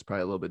season it's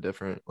probably a little bit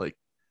different. Like,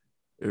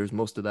 there's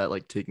most of that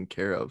like taken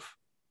care of.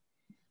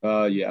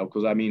 Yeah,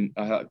 because I mean,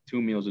 I have 2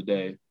 meals a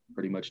day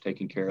pretty much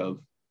taken care of.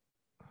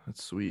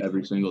 That's sweet.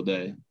 Every single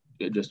day,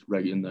 just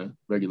in the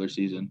regular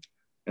season.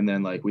 And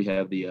then like we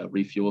have the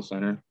refuel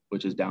center,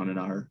 which is down in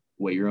our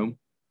weight room,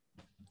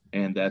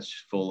 and that's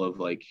full of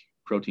like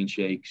protein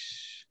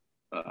shakes,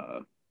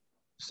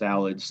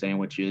 salads,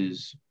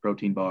 sandwiches,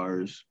 protein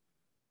bars,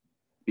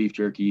 beef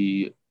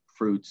jerky,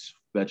 fruits,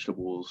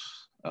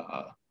 vegetables,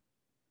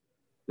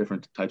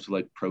 different types of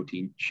like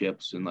protein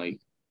chips, and like,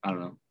 I don't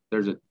know,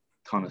 there's a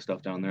ton of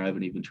stuff down there. I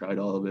haven't even tried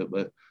all of it,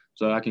 but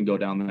so I can go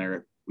down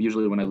there.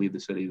 Usually when I leave the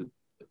city,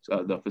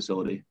 the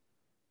facility,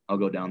 I'll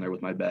go down there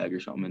with my bag or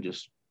something and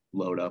just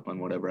load up on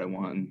whatever I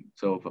want. And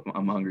so if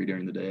I'm hungry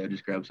during the day, I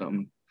just grab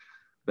something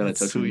that I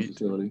took from the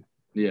facility.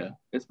 Yeah,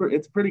 it's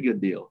a pretty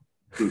good deal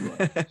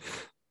food-wise.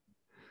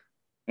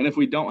 And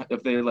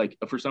if they like,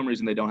 for some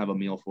reason they don't have a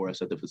meal for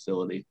us at the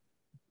facility,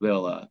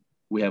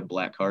 we have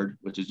Black Card,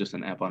 which is just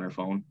an app on our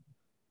phone,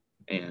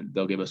 and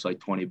they'll give us like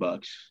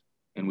 $20,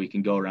 and we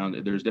can go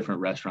around. There's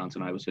different restaurants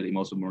in Iowa City.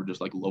 Most of them are just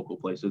like local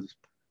places.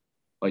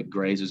 Like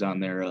Gray's is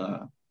on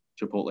there,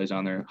 Chipotle's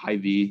on there,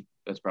 Hy-Vee.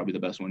 That's probably the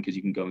best one because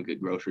you can go and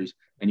get groceries,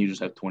 and you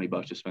just have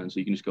 $20 to spend.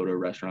 So you can just go to a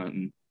restaurant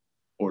and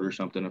order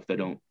something if they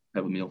don't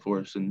have a meal for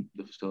us in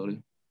the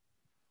facility.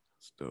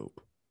 It's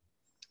dope.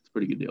 It's a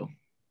pretty good deal.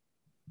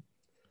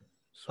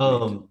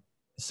 Sweet.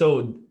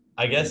 So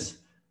I guess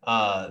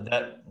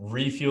that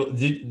refuel,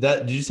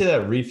 did you say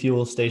that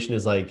refuel station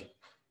is like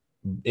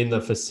in the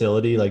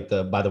facility, like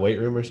by the weight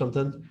room or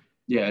something?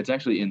 Yeah, it's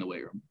actually in the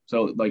weight room.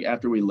 So like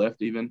after we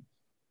lift, even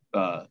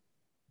the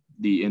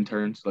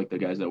interns, like the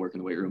guys that work in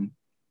the weight room,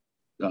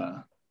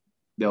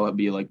 they'll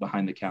be like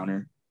behind the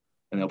counter,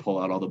 and they'll pull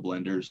out all the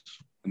blenders,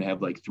 and they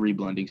have like 3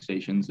 blending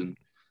stations, and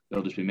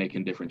they'll just be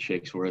making different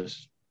shakes for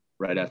us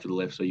right after the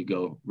lift. So you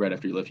go right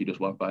after you lift, you just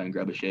walk by and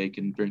grab a shake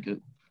and drink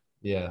it.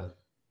 Yeah.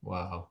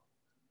 Wow.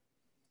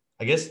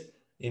 I guess,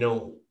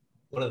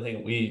 one of the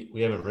things we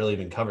haven't really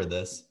even covered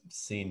this,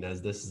 seeing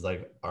as this is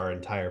like our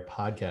entire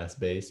podcast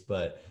base,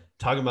 but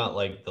talking about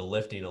like the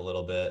lifting a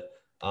little bit.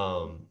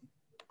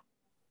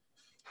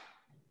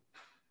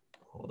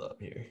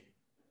 here.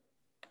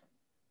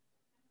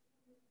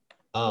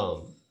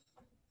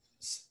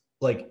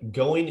 Like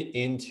going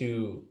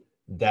into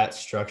that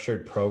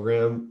structured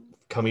program,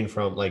 coming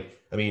from like,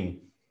 I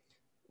mean,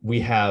 we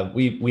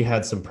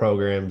had some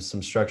programs,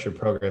 some structured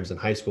programs in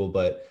high school,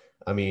 but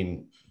I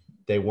mean,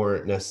 they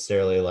weren't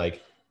necessarily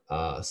like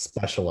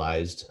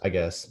specialized, I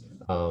guess.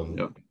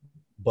 Yeah.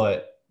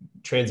 But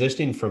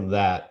transitioning from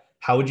that,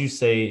 how would you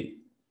say,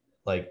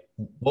 like,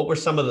 what were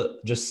some of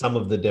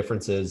the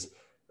differences?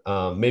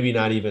 Maybe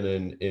not even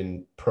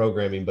in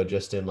programming, but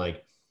just in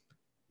like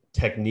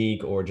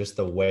technique or just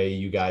the way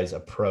you guys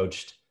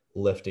approached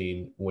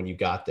lifting when you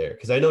got there?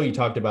 Because I know you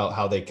talked about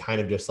how they kind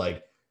of just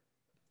like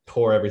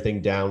tore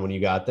everything down when you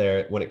got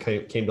there, when it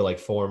came to like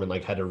form, and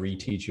like had to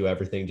reteach you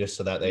everything just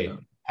so that they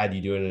had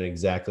you do it in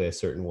exactly a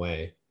certain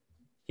way.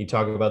 Can you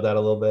talk about that a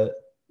little bit?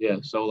 Yeah.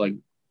 So like,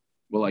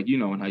 well, like,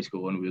 in high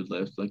school when we would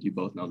lift, like you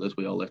both know this,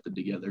 we all lifted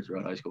together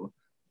throughout high school.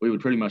 We would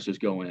pretty much just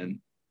go in,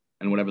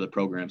 and whatever the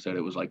program said,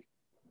 it was like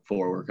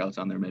 4 workouts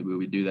on there. Maybe we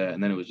would do that.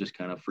 And then it was just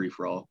kind of free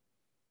for all.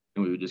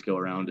 And we would just go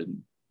around,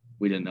 and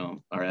we didn't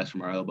know our ass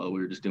from our elbow. We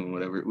were just doing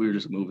whatever. We were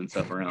just moving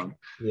stuff around.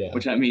 Yeah.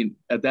 Which, I mean,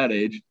 at that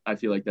age, I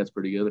feel like that's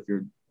pretty good. If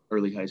you're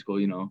early high school,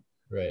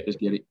 right.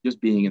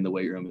 just being in the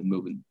weight room and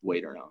moving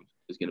weight around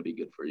is going to be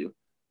good for you.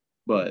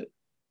 But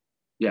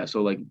yeah,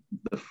 so like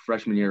the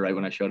freshman year, right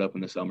when I showed up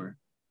in the summer,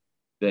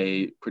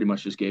 they pretty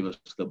much just gave us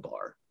the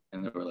bar,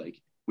 and they were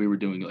like, we were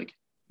doing like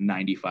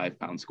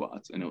 95-pound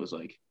squats, and it was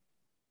like,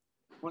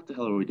 what the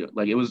hell are we doing?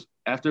 Like, it was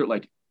after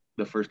like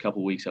the first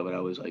couple weeks of it,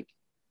 I was like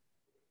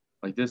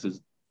this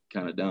is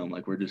kind of dumb.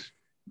 Like, we're just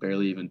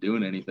barely even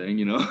doing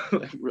anything,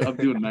 like I'm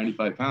doing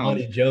 95 pounds.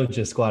 Monty Jones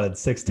just squatted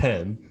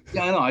 610.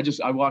 Yeah, I know.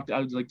 I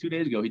was like 2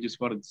 days ago, he just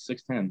squatted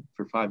 610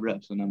 for 5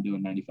 reps, and I'm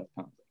doing 95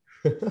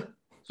 pounds.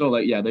 So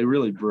like, yeah, they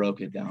really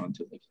broke it down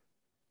to like,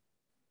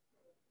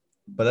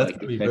 but that's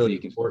like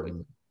really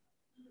important.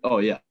 Oh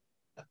yeah.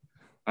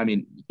 I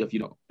mean, if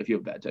you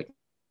have bad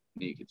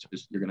technique, it's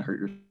just, you're going to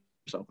hurt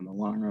yourself in the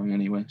long run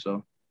anyway.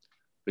 So,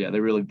 but yeah, they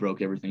really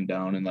broke everything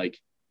down. And like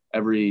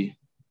every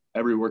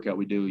workout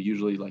we do,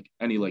 usually like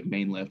any like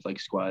main lift, like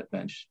squat,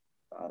 bench,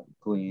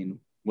 clean,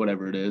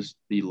 whatever it is,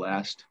 the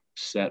last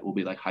set will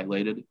be like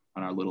highlighted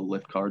on our little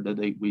lift card that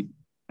we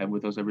have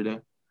with us every day.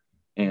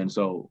 And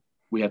so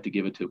we have to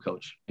give it to a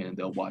coach, and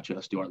they'll watch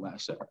us do our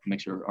last set, make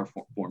sure our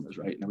form is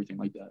right and everything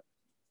like that.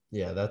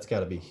 Yeah, that's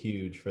got to be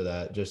huge for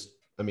that. Just,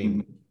 I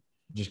mean,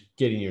 just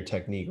getting your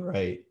technique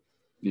right.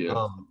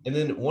 Yeah. And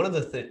then one of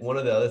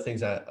the other things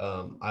that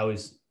I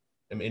always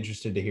am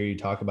interested to hear you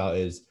talk about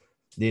is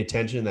the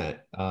attention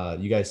that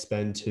you guys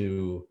spend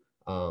to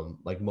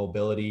like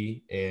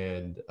mobility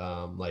and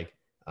like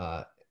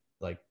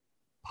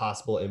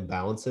possible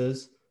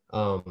imbalances.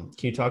 Can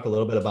you talk a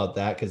little bit about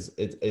that? Because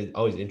it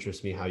always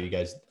interests me how you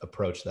guys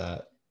approach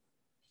that.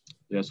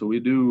 Yeah, so we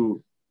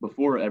do,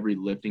 before every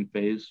lifting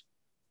phase,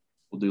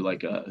 we'll do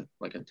like a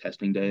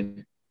testing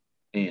day,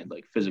 and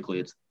like physically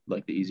it's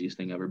like the easiest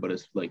thing ever, but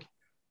it's like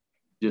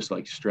just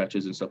like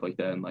stretches and stuff like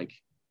that, and like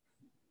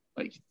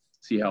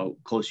see how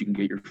close you can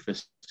get your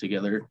fists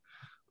together,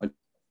 like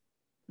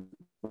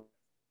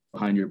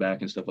behind your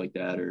back and stuff like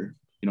that. Or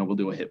we'll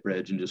do a hip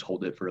bridge and just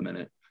hold it for a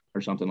minute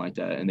or something like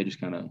that, and they just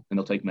kind of, and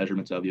they'll take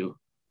measurements of you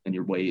and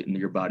your weight and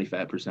your body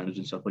fat percentage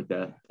and stuff like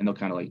that, and they'll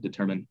kind of like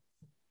determine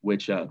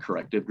which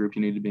corrective group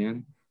you need to be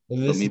in.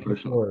 And this is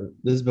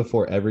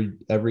before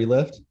every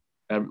lift?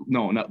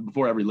 No, not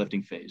before every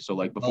lifting phase. So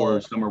like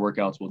before summer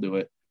workouts, we'll do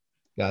it.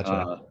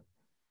 Gotcha.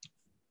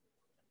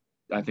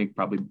 I think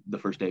probably the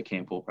first day of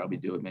camp, we'll probably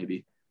do it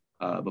maybe.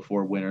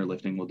 Before winter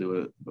lifting, we'll do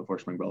it before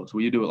spring ball. So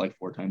we do it like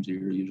 4 times a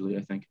year usually,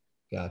 I think.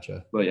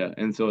 Gotcha. But yeah,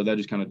 and so that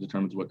just kind of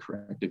determines what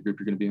corrective group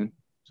you're going to be in.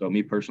 So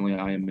me personally,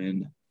 I am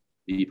in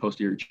the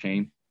posterior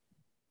chain.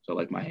 So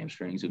like my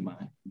hamstrings and my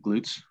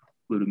glutes,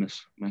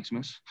 gluteus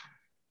maximus,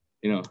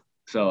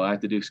 so I have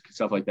to do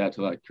stuff like that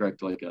to like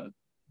correct like a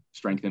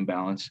strength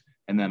imbalance,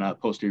 and then a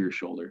posterior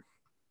shoulder.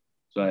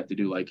 So I have to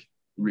do like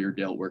rear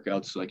delt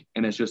workouts, like,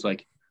 and it's just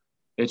like,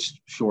 it's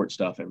short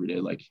stuff every day.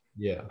 Like,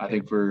 yeah, I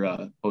think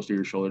for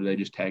posterior shoulder, they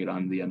just tag it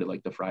on the end of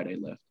like the Friday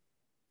lift.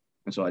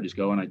 And so I just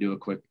go and I do a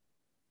quick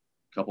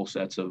couple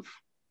sets of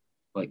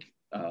like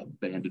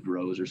banded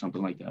rows or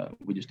something like that.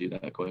 We just do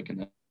that quick,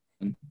 and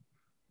then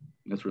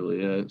that's really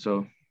it.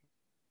 So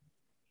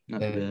not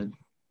too bad.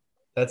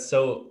 That's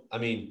so, I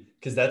mean,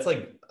 because that's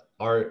like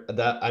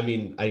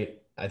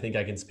I think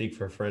I can speak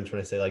for French when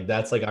I say like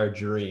that's like our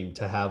dream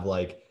to have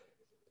like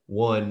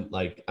one,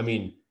 like, I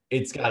mean,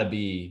 it's got to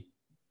be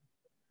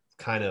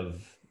kind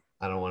of,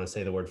 I don't want to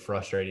say the word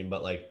frustrating,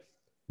 but like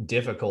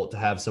difficult to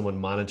have someone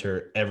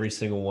monitor every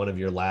single one of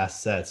your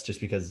last sets, just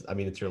because, I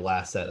mean, it's your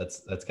last set.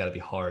 That's got to be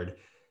hard.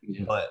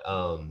 Yeah. But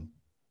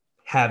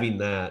having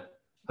that,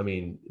 I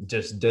mean,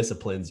 just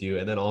disciplines you.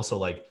 And then also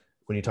like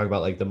when you talk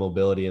about like the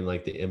mobility and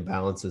like the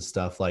imbalances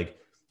stuff, like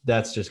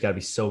that's just got to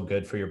be so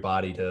good for your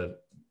body to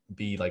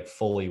be like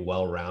fully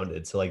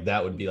well-rounded. So like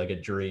that would be like a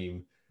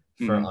dream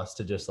for us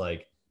to just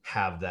like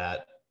have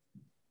that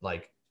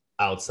like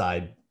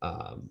outside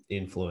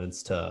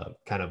influence to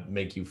kind of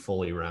make you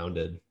fully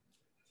rounded.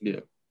 Yeah.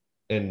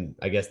 And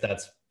I guess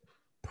that's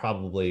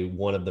probably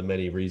one of the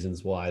many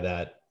reasons why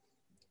that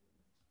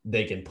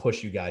they can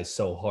push you guys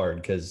so hard.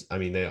 Because I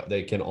mean,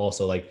 they can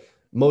also, like,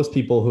 most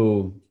people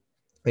who,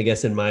 I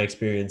guess in my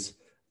experience,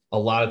 a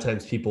lot of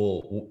times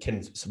people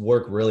can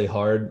work really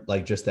hard,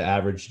 like just the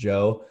average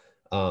Joe.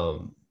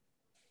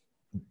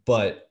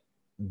 But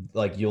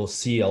like you'll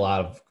see a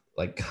lot of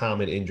like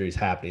common injuries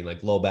happening,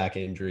 like low back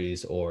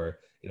injuries or,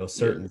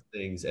 certain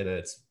things. And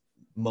it's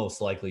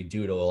most likely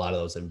due to a lot of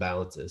those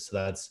imbalances. So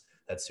that's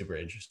super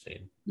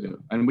interesting. Yeah.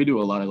 And we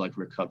do a lot of like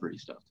recovery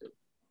stuff too.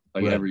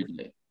 Like Right. every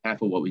day,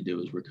 half of what we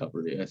do is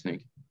recovery, I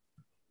think.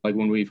 Like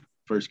when we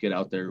first get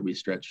out there, we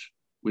stretch,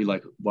 we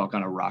like walk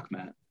on a rock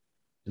mat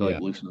to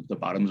like loosen up the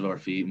bottoms of our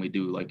feet, and we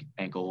do like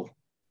ankle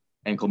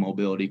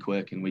mobility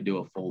quick, and we do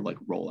a full like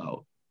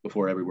rollout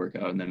before every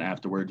workout, and then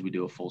afterwards we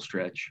do a full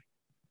stretch.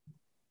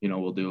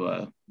 We'll do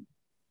a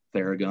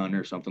Theragun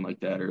or something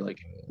like that, or like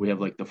we have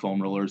like the foam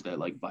rollers that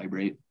like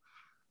vibrate,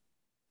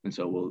 and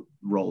so we'll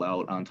roll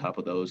out on top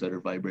of those that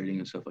are vibrating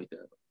and stuff like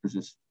that. There's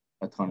just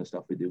a ton of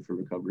stuff we do for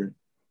recovery.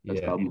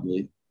 That's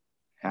probably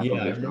half of it.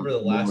 I remember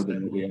the more last than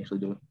time what we actually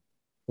do.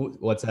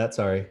 What's that?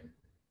 Sorry.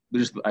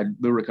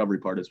 The recovery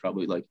part is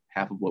probably like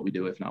half of what we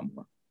do, if not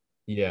more.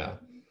 Yeah.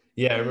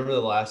 I remember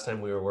the last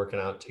time we were working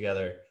out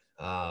together.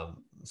 It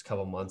was a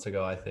couple months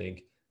ago, I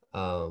think.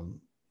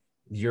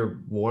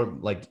 Your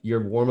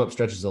warm up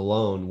stretches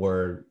alone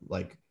were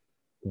like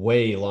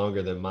way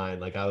longer than mine.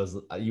 Like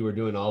you were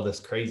doing all this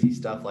crazy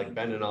stuff, like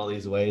bending all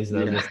these ways,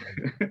 and I'm just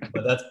like,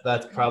 but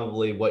that's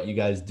probably what you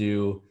guys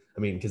do.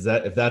 I mean, because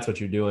if that's what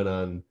you're doing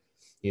on,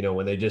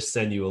 when they just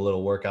send you a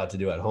little workout to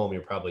do at home,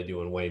 you're probably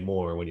doing way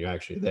more when you're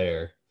actually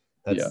there.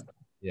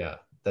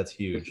 That's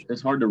huge.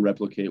 It's hard to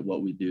replicate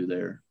what we do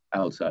there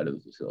outside of the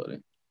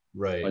facility.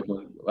 Right. Like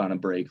on a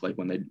break, like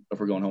if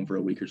we're going home for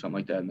a week or something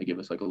like that, and they give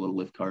us like a little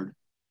lift card.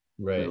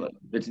 Right. Like,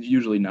 it's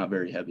usually not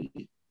very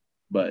heavy,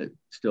 but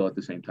still at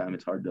the same time,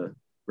 it's hard to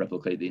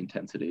replicate the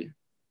intensity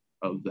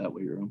of that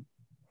weight room.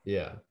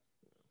 Yeah.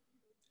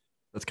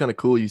 That's kind of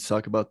cool. You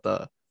talk about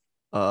the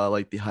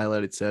like the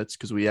highlighted sets,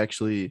 because we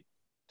actually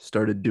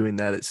started doing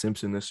that at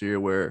Simpson this year,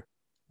 where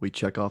we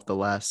check off the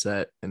last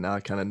set, and now I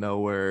kind of know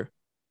where,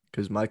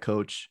 because my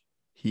coach,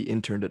 he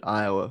interned at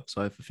Iowa, so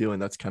I have a feeling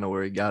that's kind of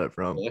where he got it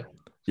from. Really?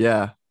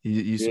 Yeah,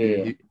 he used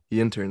to be, he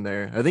interned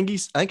there. I think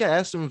I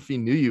asked him if he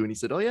knew you, and he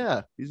said, "Oh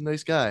yeah, he's a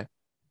nice guy."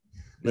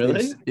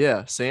 Really?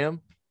 Yeah, Sam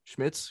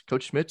Schmitz,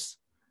 Coach Schmitz.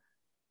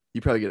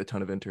 You probably get a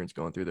ton of interns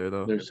going through there,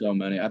 though. There's so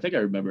many. I think I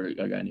remember a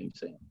guy named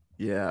Sam.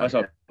 Yeah. If I saw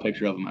a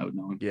picture of him, I would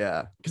know him.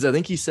 Yeah, because I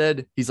think he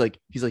said he's like,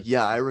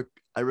 yeah,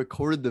 I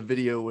recorded the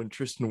video when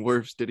Tristan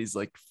Wirfs did his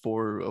like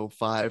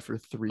 405 for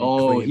 3.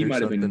 Oh, he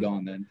might have been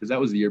gone then, because that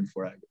was the year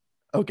before I.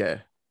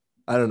 Okay,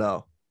 I don't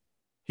know.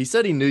 He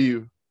said he knew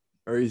you,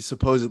 or he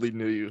supposedly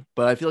knew you,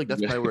 but I feel like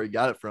that's probably where he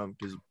got it from,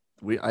 because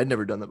I'd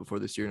never done that before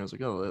this year, and I was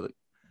like, oh,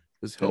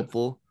 this is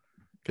helpful,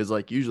 because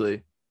like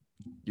usually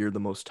you're the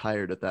most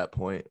tired at that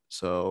point,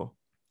 so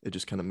it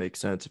just kind of makes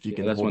sense if you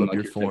can hold up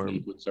your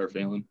form. Would start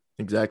failing.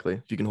 Exactly.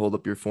 If you can hold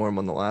up your form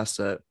on the last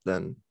set,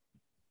 then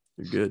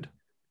you're good.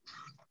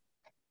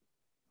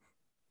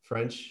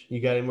 French, you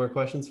got any more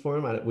questions for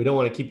him? We don't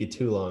want to keep you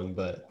too long,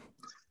 but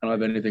I don't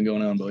have anything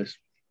going on, boys.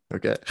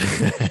 Okay.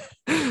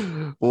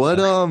 What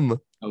I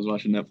was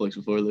watching Netflix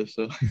before this,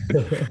 so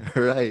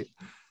right.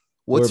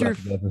 What's your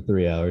for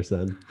 3 hours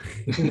then?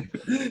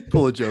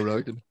 Pull a Joe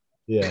Rogan.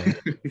 Yeah.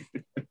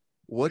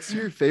 What's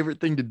your favorite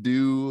thing to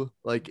do,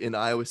 like in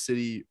Iowa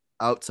City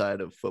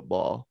outside of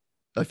football?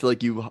 I feel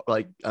like you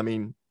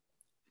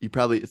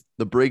probably,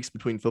 the breaks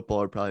between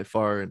football are probably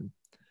far and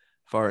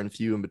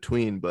few in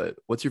between, but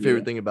what's your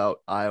favorite thing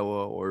about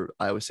Iowa or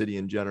Iowa City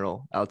in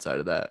general outside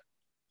of that?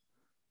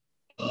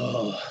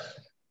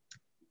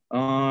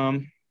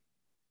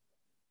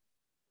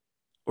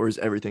 Or is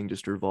everything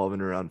just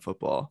revolving around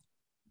football?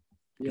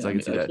 Yeah, I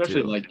can see that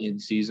especially too. Like in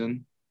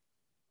season,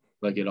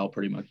 like it all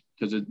pretty much,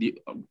 because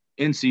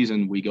in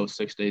season we go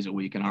 6 days a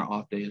week and our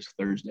off day is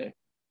Thursday,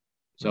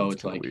 so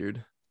it's like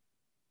weird.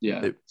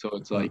 Yeah, so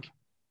it's like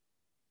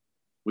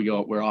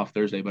we're off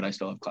Thursday, but I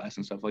still have class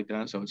and stuff like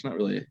that, so it's not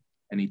really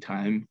any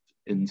time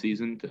in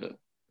season to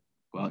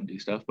go out and do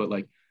stuff. But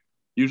like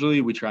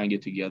usually we try and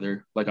get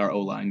together, like our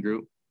O-line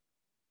group.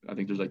 I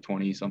think there's like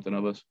 20 something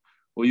of us.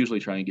 We'll usually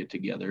try and get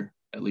together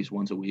at least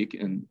once a week,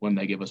 and when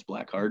they give us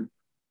black card,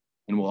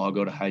 and we'll all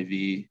go to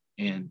Hy-Vee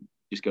and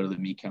just go to the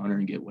meat counter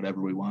and get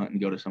whatever we want,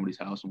 and go to somebody's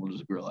house, and we'll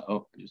just grill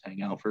out and just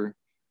hang out for a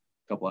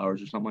couple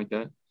hours or something like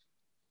that.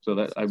 So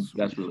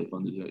that's really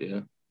fun to do. Yeah.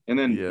 And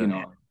then,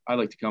 I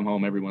like to come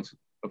home every once,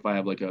 if I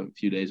have like a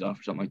few days off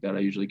or something like that, I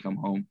usually come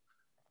home,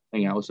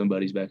 hang out with some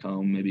buddies back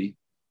home, maybe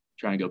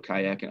try and go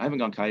kayaking. I haven't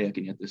gone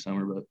kayaking yet this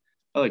summer, but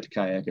I like to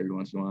kayak every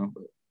once in a while.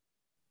 But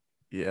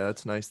yeah,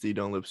 it's nice that you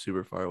don't live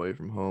super far away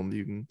from home.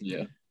 You can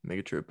make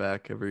a trip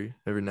back every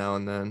now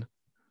and then.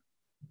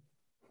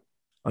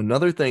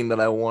 Another thing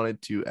that I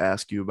wanted to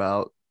ask you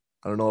about,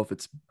 I don't know if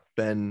it's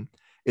been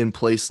in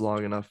place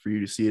long enough for you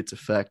to see its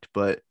effect,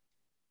 but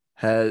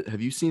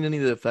Have you seen any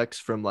of the effects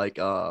from like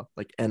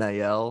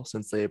NIL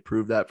since they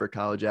approved that for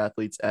college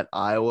athletes at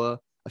Iowa?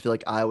 I feel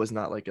like Iowa's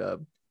not like a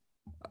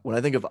when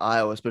I think of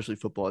Iowa, especially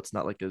football, it's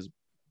not like as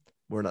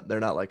they're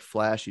not like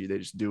flashy. They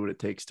just do what it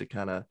takes to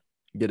kind of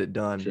get it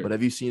done. Sure. But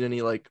have you seen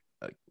any like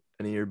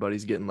any of your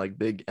buddies getting like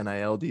big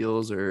NIL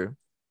deals, or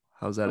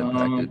how's that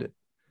impacted Um, it?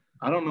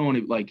 I don't know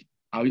any, like,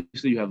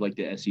 obviously you have like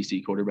the SEC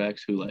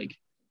quarterbacks who like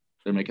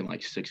they're making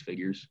like six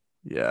figures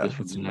Yeah, just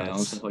from it's the NIL and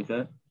nuts. stuff like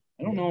that.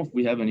 I don't know if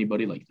we have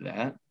anybody like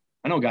that.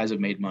 I know guys have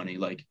made money,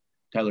 like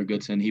Tyler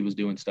Goodson. He was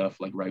doing stuff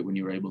like right when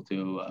you were able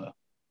to.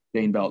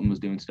 Dane Belton was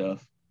doing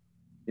stuff,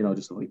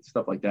 just like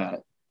stuff like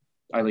that.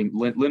 I think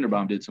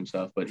Linderbaum did some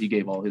stuff, but he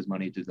gave all his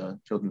money to the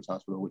Children's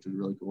Hospital, which is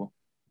really cool.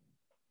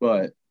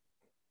 But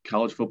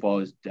college football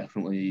is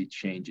definitely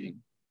changing.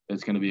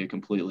 It's going to be a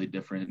completely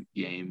different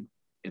game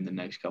in the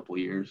next couple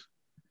of years.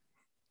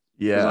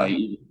 Because Yeah, like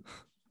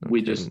no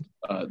we just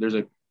kidding. there's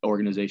an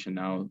organization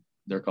now.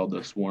 They're called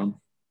the Swarm.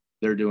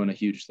 They're doing a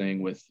huge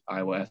thing with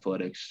Iowa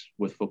athletics,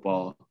 with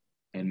football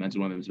and men's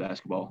and women's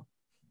basketball.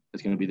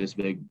 It's going to be this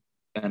big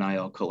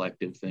NIL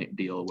collective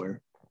deal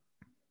where,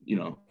 you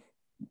know,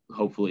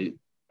 hopefully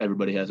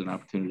everybody has an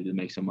opportunity to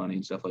make some money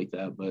and stuff like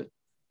that. But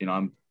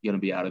I'm going to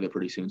be out of it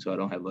pretty soon, so I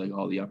don't have like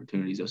all the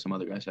opportunities that some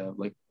other guys have.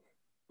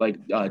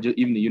 Just,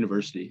 even the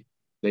university,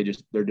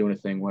 they're doing a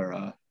thing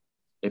where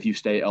if you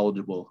stay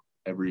eligible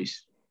every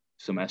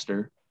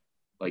semester,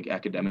 like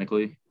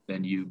academically,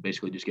 then you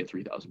basically just get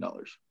 $3,000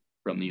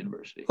 from the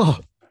university. Oh,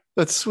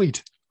 that's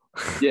sweet.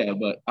 Yeah,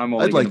 but I'm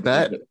only I'd going like to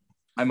get that. it.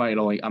 I'm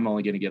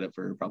only going to get it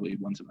for probably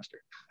one semester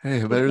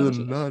Hey, better because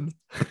than none.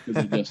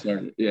 it just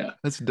started. Yeah,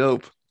 That's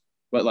dope.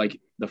 but like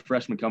the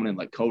freshmen coming in,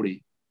 like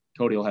Cody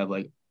will have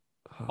like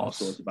Oh, all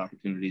sorts of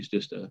opportunities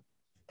just to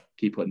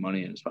keep putting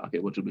money in his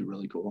pocket, which will be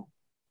really cool.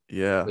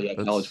 yeah, But yeah,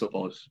 college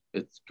football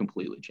it's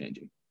completely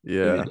changing. It's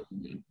gonna be a yeah,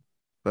 different game.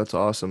 that's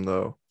awesome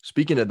though.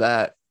 Speaking of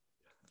that,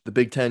 the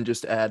Big Ten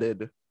just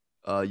added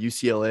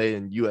UCLA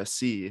and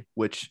USC,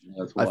 which Yeah,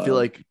 that's I feel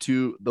wild.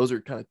 like those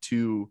are kind of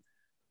two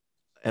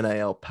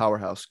NIL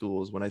powerhouse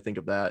schools. When I think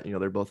of that,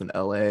 they're both in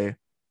LA, a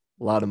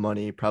lot of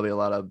money, probably a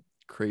lot of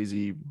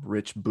crazy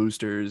rich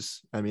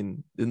boosters. I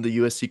mean, in the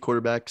USC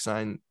quarterback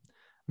sign,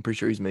 I'm pretty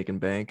sure he's making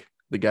bank.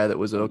 The guy that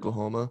was at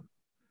Oklahoma.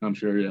 I'm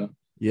sure. Yeah.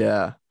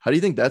 Yeah. How do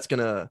you think that's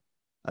gonna?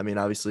 I mean,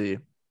 obviously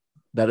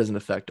that has an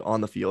effect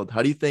on the field.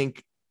 How do you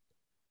think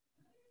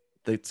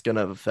that's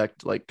gonna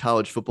affect like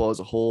college football as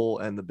a whole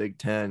and the Big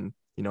Ten?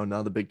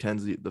 Now the Big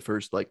Ten's the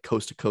first like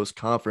coast to coast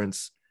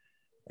conference,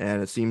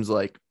 and it seems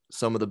like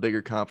some of the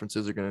bigger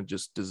conferences are gonna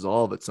just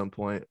dissolve at some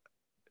point.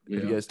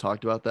 Have you Yeah. guys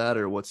talked about that,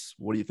 or what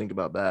do you think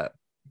about that?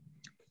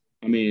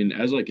 I mean,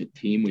 as like a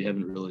team, we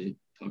haven't really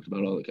talked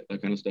about all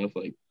that kind of stuff.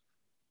 Like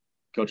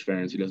Coach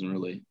Ferentz, he doesn't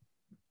really.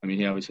 I mean,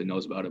 he obviously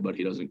knows about it, but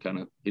he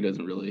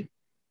doesn't really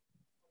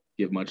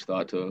give much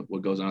thought to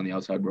what goes on in the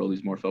outside world.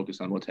 He's more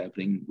focused on what's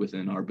happening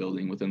within our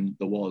building, within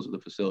the walls of the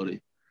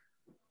facility.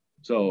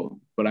 So,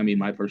 but I mean,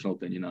 my personal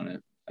opinion on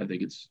it, I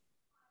think it's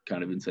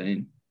kind of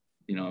insane.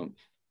 You know,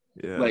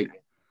 Yeah. like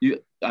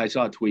I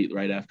saw a tweet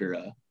right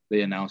after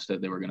they announced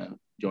that they were going to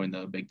join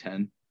the Big Ten,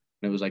 and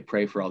it was like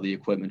pray for all the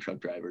equipment truck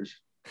drivers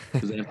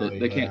because Oh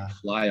they can't yeah.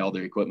 fly all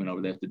their equipment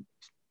over. They have to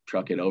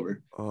truck it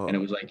over, and it Oh,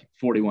 was like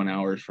 41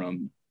 hours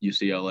from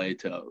UCLA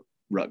to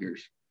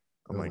Rutgers.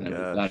 oh my And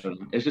I gosh. don't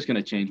know. It's just going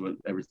to change what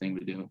everything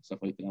we do, stuff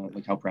like that,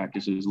 like how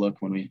practices look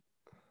when we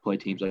play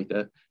teams like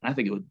that. And I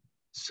think it would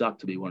suck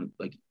to be one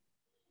like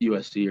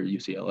USC or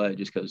UCLA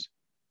just because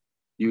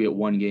you get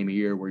one game a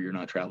year where you're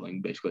not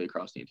traveling basically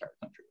across the entire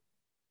country.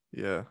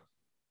 Yeah.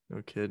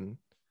 No kidding.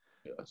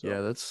 Yeah,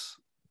 Yeah, so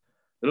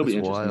it'll be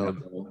that's interesting how wild.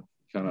 it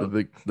kind The of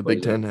Big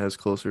plays Ten out. has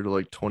closer to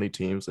like 20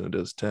 teams than it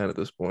does 10 at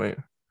this point.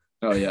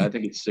 Oh yeah, I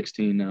think it's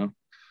 16 now,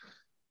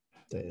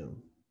 Damn.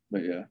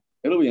 but yeah,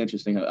 it'll be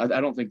interesting. I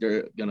don't think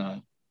they're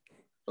gonna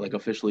like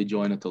officially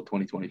join until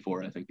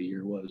 2024. I think the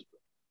year was.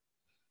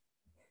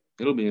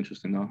 It'll be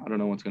interesting though. I don't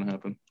know what's gonna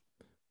happen.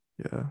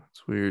 Yeah,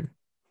 it's weird.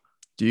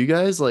 Do you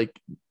guys like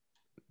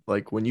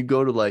when you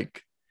go to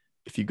like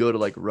if you go to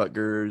like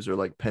Rutgers or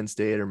like Penn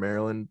State or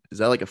Maryland, is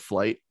that like a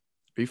flight?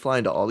 Are you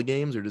flying to all the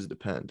games or does it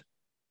depend?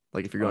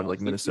 Like if you're going to I like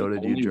think the Minnesota,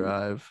 do you only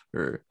drive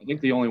or I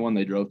think the only one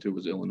they drove to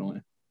was Illinois.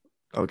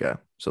 okay.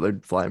 So they're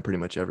flying pretty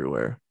much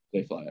everywhere.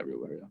 They fly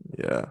everywhere.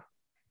 Yeah. Yeah.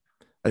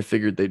 I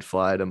figured they'd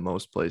fly to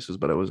most places,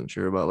 but I wasn't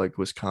sure about like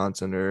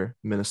Wisconsin or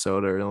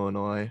Minnesota or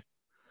Illinois.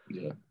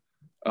 Yeah.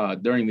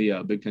 During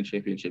the Big Ten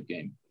championship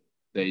game,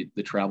 the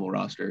travel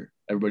roster,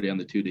 everybody on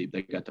the two deep,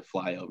 they got to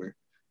fly over,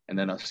 and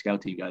then us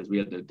scout team guys, we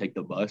had to take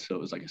the bus, so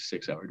it was like a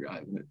 6 hour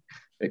drive, and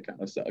it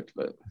kind of sucked.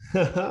 But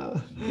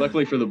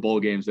luckily for the bowl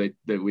games,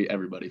 we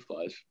everybody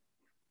flies.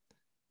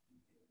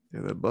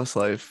 Yeah, the bus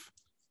life.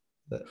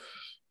 that,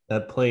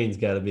 that plane's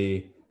got to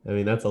be. I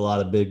mean, that's a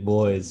lot of big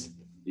boys.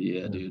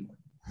 Yeah, dude,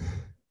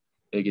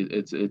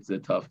 it's a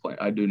tough plane.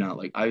 I do not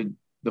like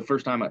the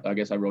first time I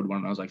guess I rode one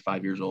when I was like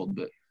 5 years old,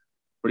 but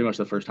pretty much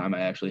the first time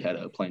I actually had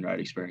a plane ride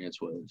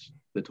experience was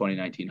the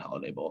 2019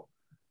 Holiday Bowl.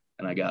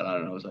 And I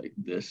don't know, I was like,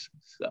 this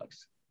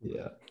sucks.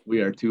 Yeah.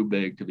 We are too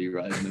big to be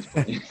riding this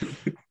plane.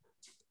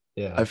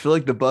 Yeah. I feel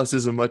like the bus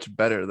isn't much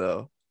better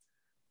though.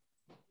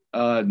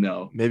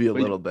 No. Maybe a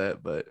But little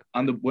bit, but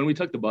when we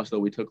took the bus though,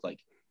 we took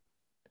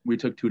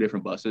 2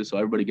 different buses, so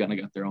everybody kind of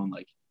got their own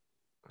like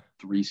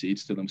 3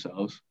 seats to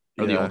themselves.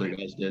 Or the yeah, older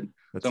guys did.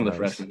 that's Some of the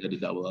nice. freshmen did to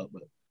double up,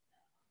 but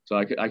so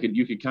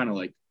you could kind of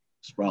like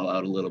sprawl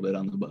out a little bit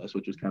on the bus,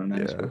 which was kind of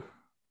nice. Yeah.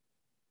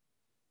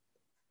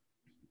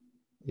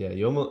 Yeah,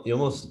 you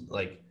almost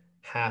like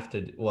have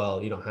to.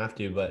 Well, you don't have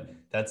to, but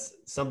that's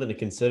something to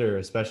consider,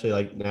 especially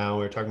like now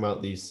we're talking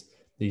about these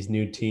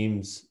new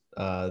teams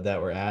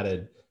that were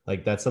added.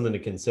 Like that's something to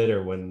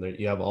consider when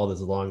you have all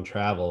this long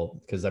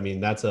travel, because I mean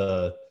that's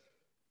a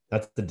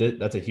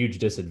huge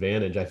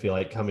disadvantage. I feel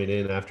like coming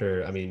in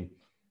after. I mean,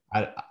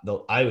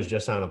 I was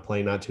just on a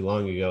plane not too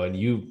long ago, and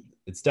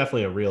it's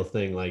definitely a real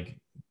thing. Like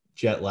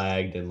jet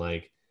lagged and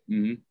like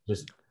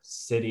just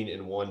sitting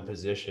in one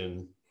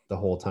position the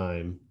whole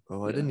time.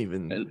 Oh, I didn't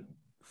even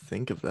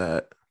think of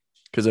that.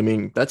 Because I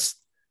mean,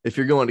 that's if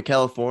you're going to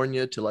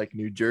California to like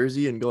New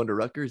Jersey and going to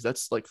Rutgers,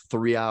 that's like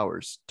 3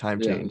 hours time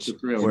change. It's a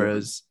 3 hour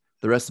Whereas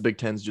the rest of the Big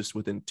Ten's just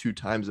within 2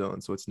 time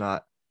zones, so it's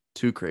not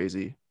too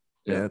crazy.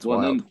 Yeah, it's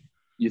wild. Then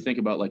you think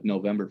about like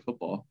November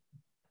football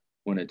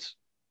when it's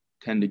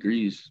 10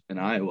 degrees in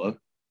Iowa,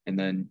 and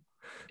then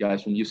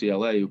guys from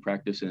UCLA who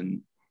practice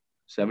in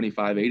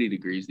 75, 80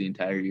 degrees the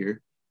entire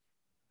year,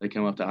 they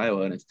come up to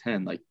Iowa and it's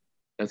 10. Like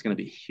that's going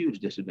to be a huge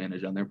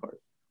disadvantage on their part,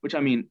 which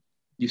I mean,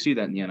 you see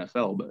that in the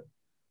NFL, but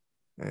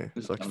hey,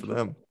 it sucks for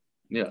them.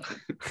 Yeah.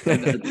 I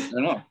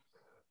know.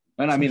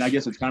 And I mean, I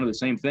guess it's kind of the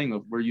same thing.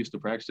 If we're used to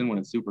practicing when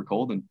it's super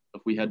cold, and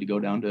if we had to go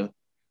down to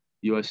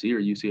USC or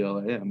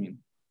UCLA, I mean,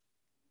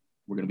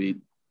 we're going to be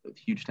a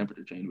huge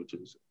temperature change, which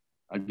is,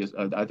 I guess,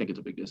 I think it's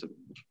a big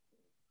disadvantage.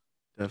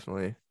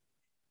 Definitely.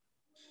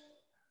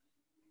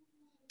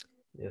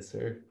 Yes,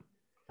 sir.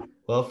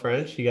 Well,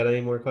 French, you got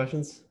any more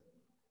questions?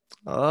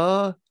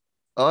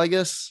 I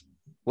guess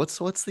what's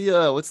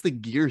the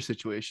gear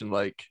situation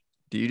like?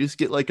 Do you just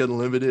get like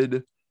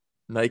unlimited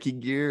Nike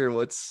gear or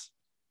what's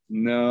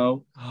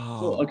No. Oh.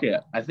 So, okay,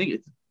 I think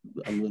it's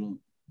a little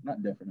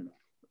not different enough.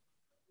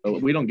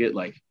 But we don't get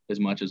like as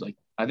much as like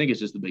I think it's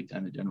just the Big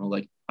Ten in general.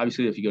 Like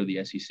obviously if you go to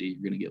the SEC,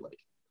 you're gonna get like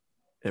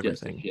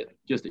everything?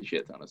 Just a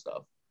shit ton of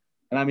stuff.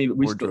 And I mean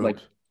we still like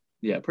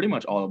pretty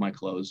much all of my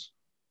clothes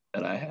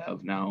that I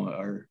have now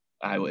are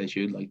Iowa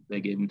issued. Like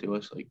they gave them to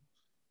us. Like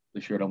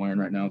the shirt I'm wearing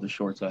right now, the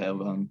shorts I have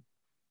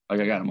like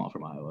I got them all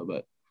from Iowa,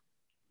 but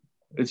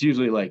it's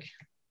usually like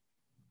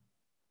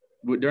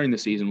during the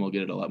season we'll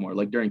get it a lot more.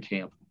 Like during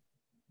camp,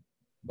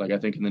 like I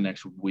think in the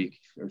next week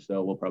or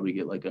so we'll probably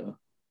get like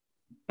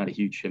not a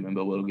huge shipment,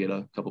 but we'll get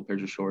a couple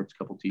pairs of shorts,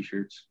 couple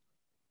t-shirts,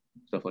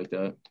 stuff like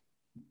that.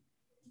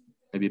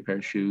 Maybe a pair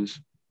of shoes.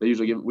 We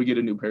get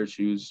a new pair of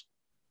shoes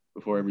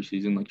before every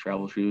season, like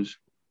travel shoes,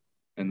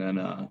 and then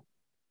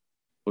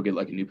we'll get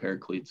like a new pair of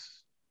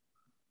cleats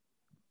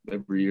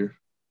every year.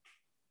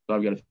 So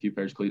I've got a few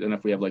pairs of cleats, and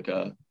if we have like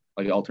an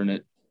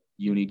alternate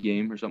uni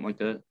game or something like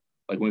that,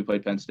 like when we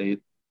played Penn State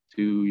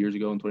 2 years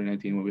ago in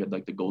 2019 when we had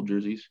like the gold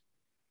jerseys,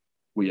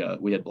 we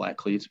had black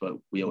cleats, but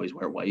we always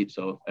wear white,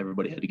 so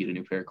everybody had to get a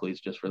new pair of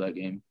cleats just for that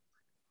game.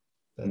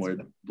 And wear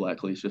black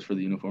cleats just for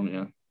the uniform,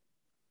 yeah.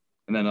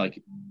 And then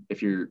like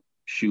if your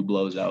shoe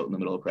blows out in the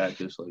middle of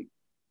practice, like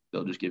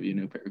they'll just give you a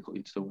new pair of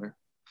cleats to wear.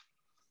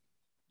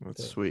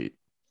 That's sweet.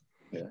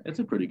 Yeah, it's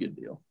a pretty good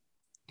deal.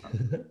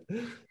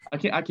 I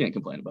can't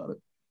complain about it.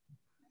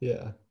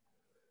 Yeah.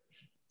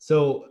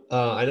 So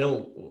I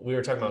know we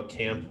were talking about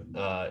camp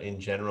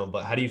in general,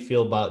 but how do you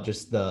feel about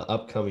just the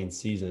upcoming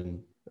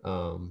season?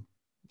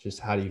 Just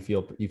how do you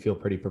feel? You feel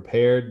pretty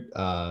prepared?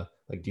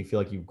 Like, do you feel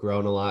like you've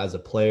grown a lot as a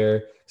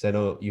player? Because I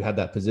know you had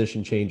that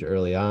position change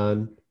early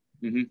on.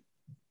 Mm-hmm.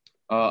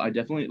 I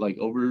definitely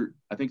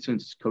I think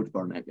since Coach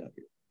Barnett got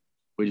here,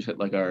 we just had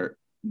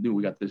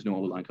we got this new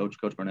O-line coach,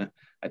 Coach Barnett.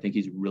 I think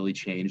he's really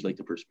changed like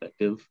the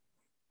perspective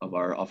of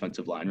our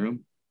offensive line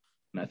room.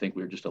 And I think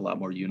we're just a lot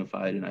more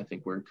unified, and I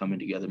think we're coming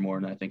together more,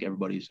 and I think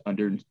everybody's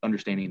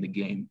understanding the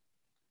game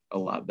a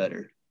lot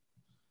better.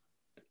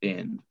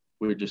 And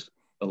we're just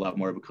a lot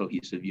more of a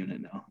cohesive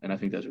unit now. And I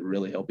think that's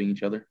really helping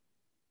each other.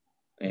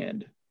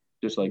 And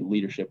just like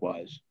leadership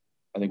wise,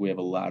 I think we have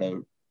a lot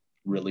of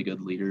really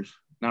good leaders,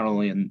 not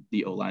only in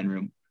the O-line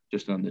room,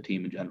 just on the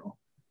team in general.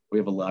 We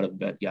have a lot of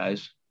vet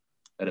guys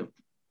that have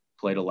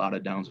played a lot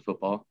of downs of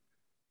football.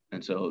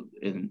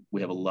 And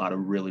we have a lot of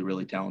really,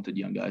 really talented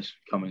young guys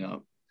coming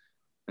up.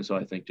 And so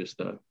I think just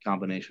the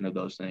combination of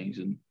those things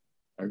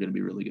are going to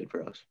be really good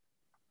for us.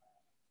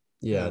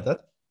 Yeah,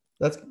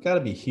 that's got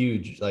to be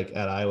huge, like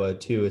at Iowa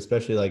too,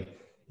 especially like,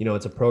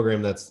 it's a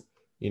program that's,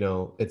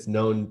 it's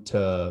known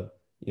to,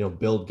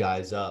 build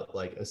guys up,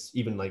 like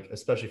even like,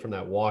 especially from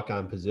that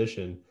walk-on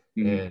position.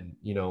 Mm-hmm. And,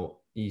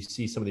 you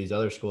see some of these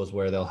other schools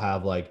where they'll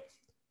have like,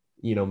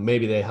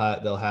 maybe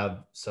they'll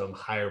have some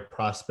higher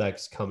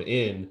prospects come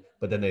in,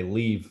 but then they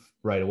leave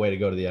right away to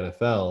go to the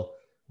NFL.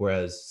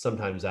 Whereas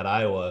sometimes at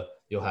Iowa,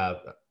 you'll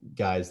have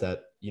guys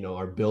that,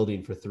 are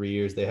building for 3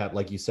 years. They have,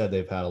 like you said,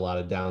 they've had a lot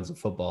of downs of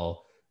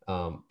football.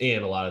 and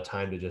a lot of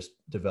time to just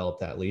develop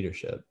that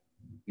leadership.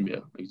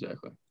 Yeah,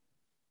 exactly.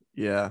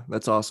 Yeah,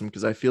 that's awesome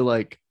because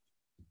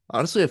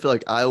honestly, I feel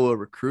like Iowa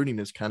recruiting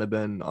has kind of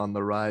been on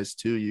the rise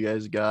too. You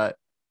guys got,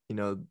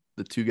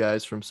 the two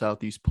guys from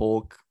Southeast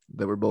Polk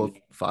that were both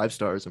 5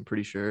 stars, I'm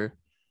pretty sure.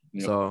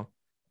 Yep. So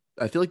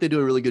I feel like they do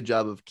a really good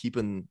job of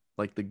keeping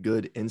like the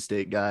good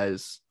in-state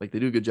guys. Like they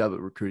do a good job at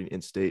recruiting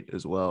in-state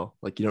as well.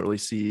 Like you don't really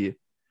see,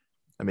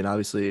 I mean,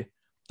 obviously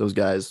those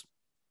guys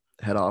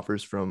had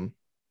offers from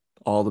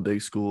all the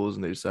big schools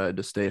and they decided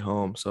to stay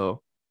home.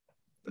 So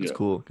that's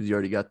cool because you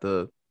already got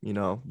the,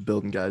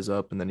 building guys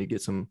up, and then you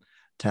get some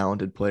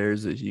talented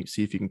players that you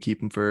see if you can keep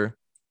them for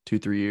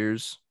 2-3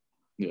 years.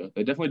 Yeah,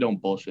 they definitely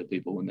don't bullshit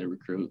people when they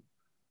recruit.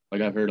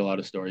 Like I've heard a lot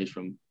of stories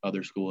from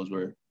other schools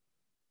where,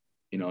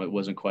 it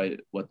wasn't quite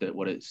what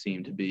it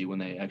seemed to be when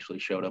they actually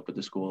showed up at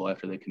the school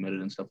after they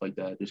committed and stuff like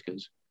that, just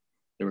because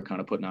they were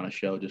kind of putting on a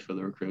show just for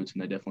the recruits,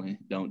 and they definitely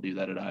don't do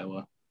that at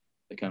Iowa.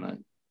 They kind of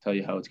tell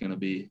you how it's going to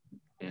be,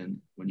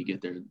 and when you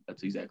get there,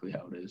 that's exactly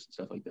how it is and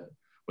stuff like that.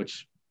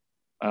 Which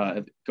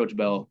Coach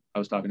Bell, I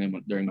was talking to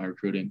him during my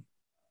recruiting,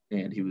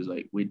 and he was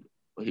like,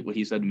 what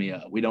he said to me,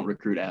 we don't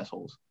recruit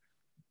assholes,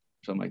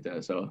 something like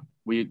that. So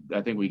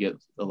I think we get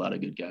a lot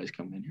of good guys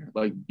coming in here.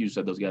 Like you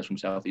said, those guys from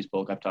Southeast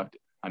Polk,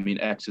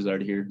 X is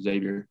already here.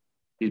 Xavier,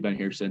 he's been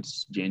here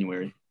since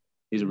January.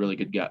 He's a really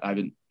good guy. I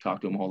haven't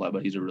talked to him a whole lot,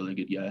 but he's a really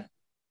good guy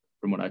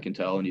from what I can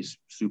tell, and he's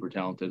super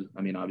talented.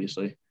 I mean,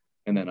 obviously.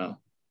 And then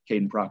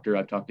Caden Proctor,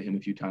 I've talked to him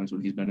a few times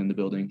when he's been in the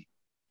building,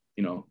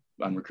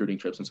 on recruiting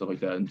trips and stuff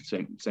like that. And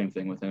same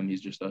thing with him. He's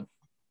just a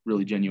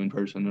really genuine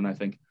person, and I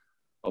think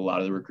a lot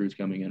of the recruits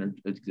coming in are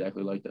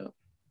exactly like that.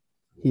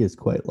 He is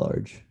quite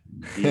large.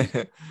 He's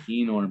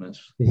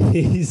enormous.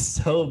 He's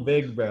so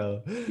big,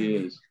 bro. He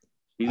is.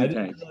 I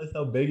didn't realize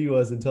how big he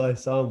was until I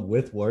saw him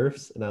with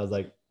Wirfs, and I was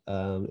like,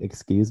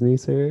 excuse me,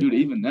 sir? Dude,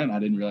 even then, I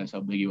didn't realize how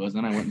big he was.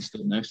 Then I went and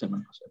stood next to him,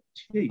 and I was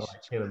like, jeez, I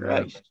can't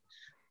Christ.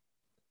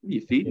 What are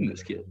you feeding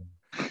this kid?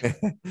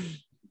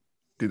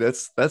 Dude,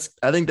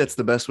 I think that's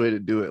the best way to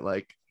do it.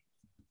 Like,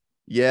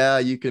 yeah,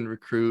 you can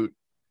recruit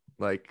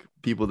like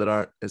people that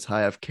aren't as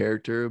high of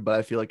character, but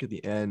I feel like at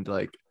the end,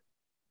 like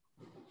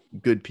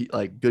good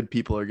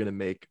people are going to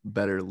make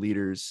better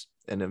leaders.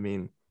 And I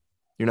mean,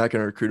 you're not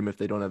going to recruit them if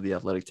they don't have the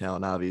athletic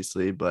talent,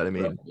 obviously, but I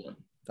mean,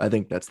 I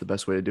think that's the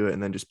best way to do it.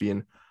 And then just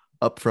being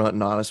upfront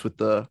and honest with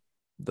the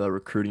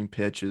recruiting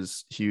pitch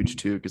is huge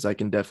too, because I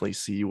can definitely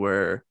see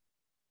where,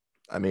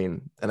 I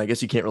mean, and I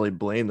guess you can't really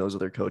blame those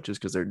other coaches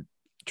because they're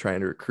trying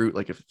to recruit.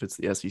 Like if it's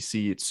the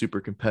SEC, it's super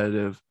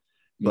competitive,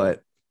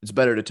 but it's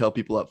better to tell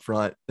people up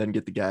front than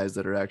get the guys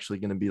that are actually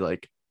going to be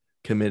like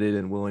committed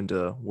and willing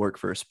to work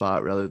for a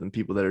spot rather than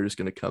people that are just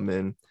going to come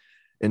in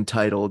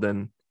entitled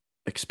and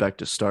expect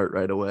to start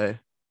right away.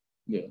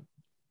 Yeah.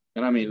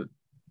 And I mean,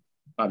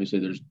 obviously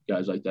there's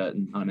guys like that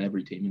on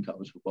every team in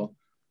college football.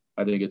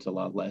 I think it's a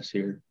lot less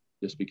here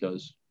just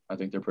because I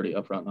think they're pretty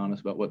upfront and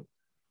honest about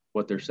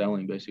what they're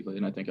selling basically.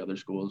 And I think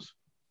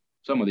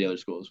some of the other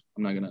schools,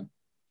 I'm not going to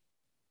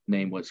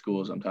name what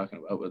schools I'm talking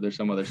about, but there's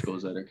some other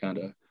schools that are kind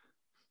of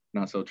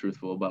not so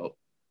truthful about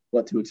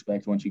what to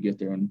expect once you get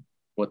there and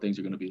what things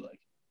are going to be like.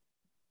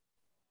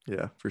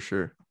 Yeah, for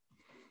sure.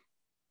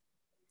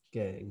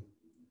 Gang.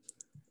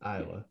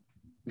 Iowa.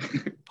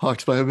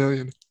 Hawks by a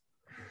million.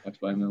 Hawks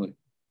by a million.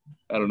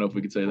 I don't know if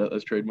we could say that.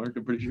 That's trademarked,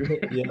 I'm pretty sure.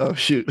 Yeah. Oh,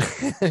 shoot.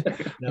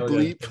 Now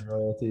we're getting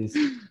royalties.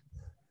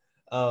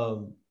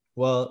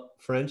 Well,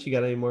 French, you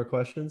got any more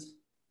questions?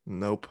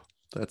 Nope.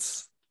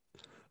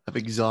 I've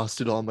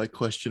exhausted all my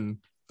question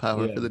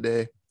power for the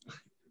day.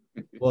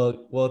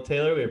 Well,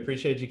 Taylor, we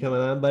appreciate you coming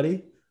on,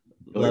 buddy.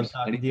 Love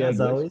talking to you as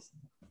always.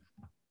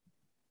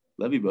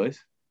 Love you, boys.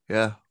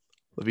 Yeah.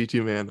 Love you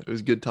too, man. It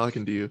was good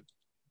talking to you.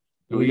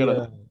 We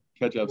gotta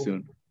catch up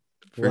soon.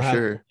 For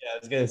sure. I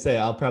was gonna say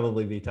I'll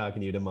probably be talking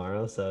to you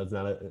tomorrow, so it's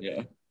not a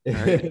yeah. All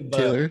right, but,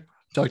 Taylor,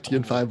 talk to you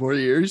in 5 more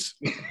years.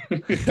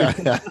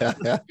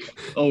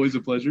 Always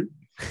a pleasure.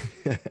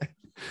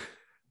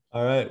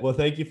 All right. Well,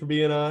 thank you for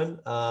being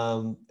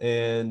on.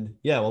 And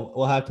yeah,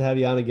 we'll have to have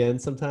you on again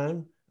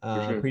sometime.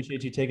 Sure.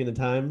 Appreciate you taking the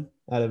time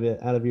out of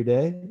your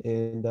day.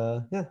 And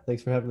yeah,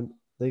 thanks for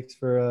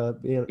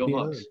being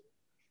Hawks. on.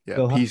 Yeah,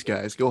 Go peace, Hawks.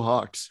 Guys. Go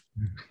Hawks.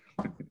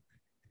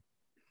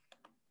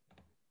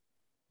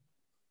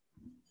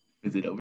 Is it over?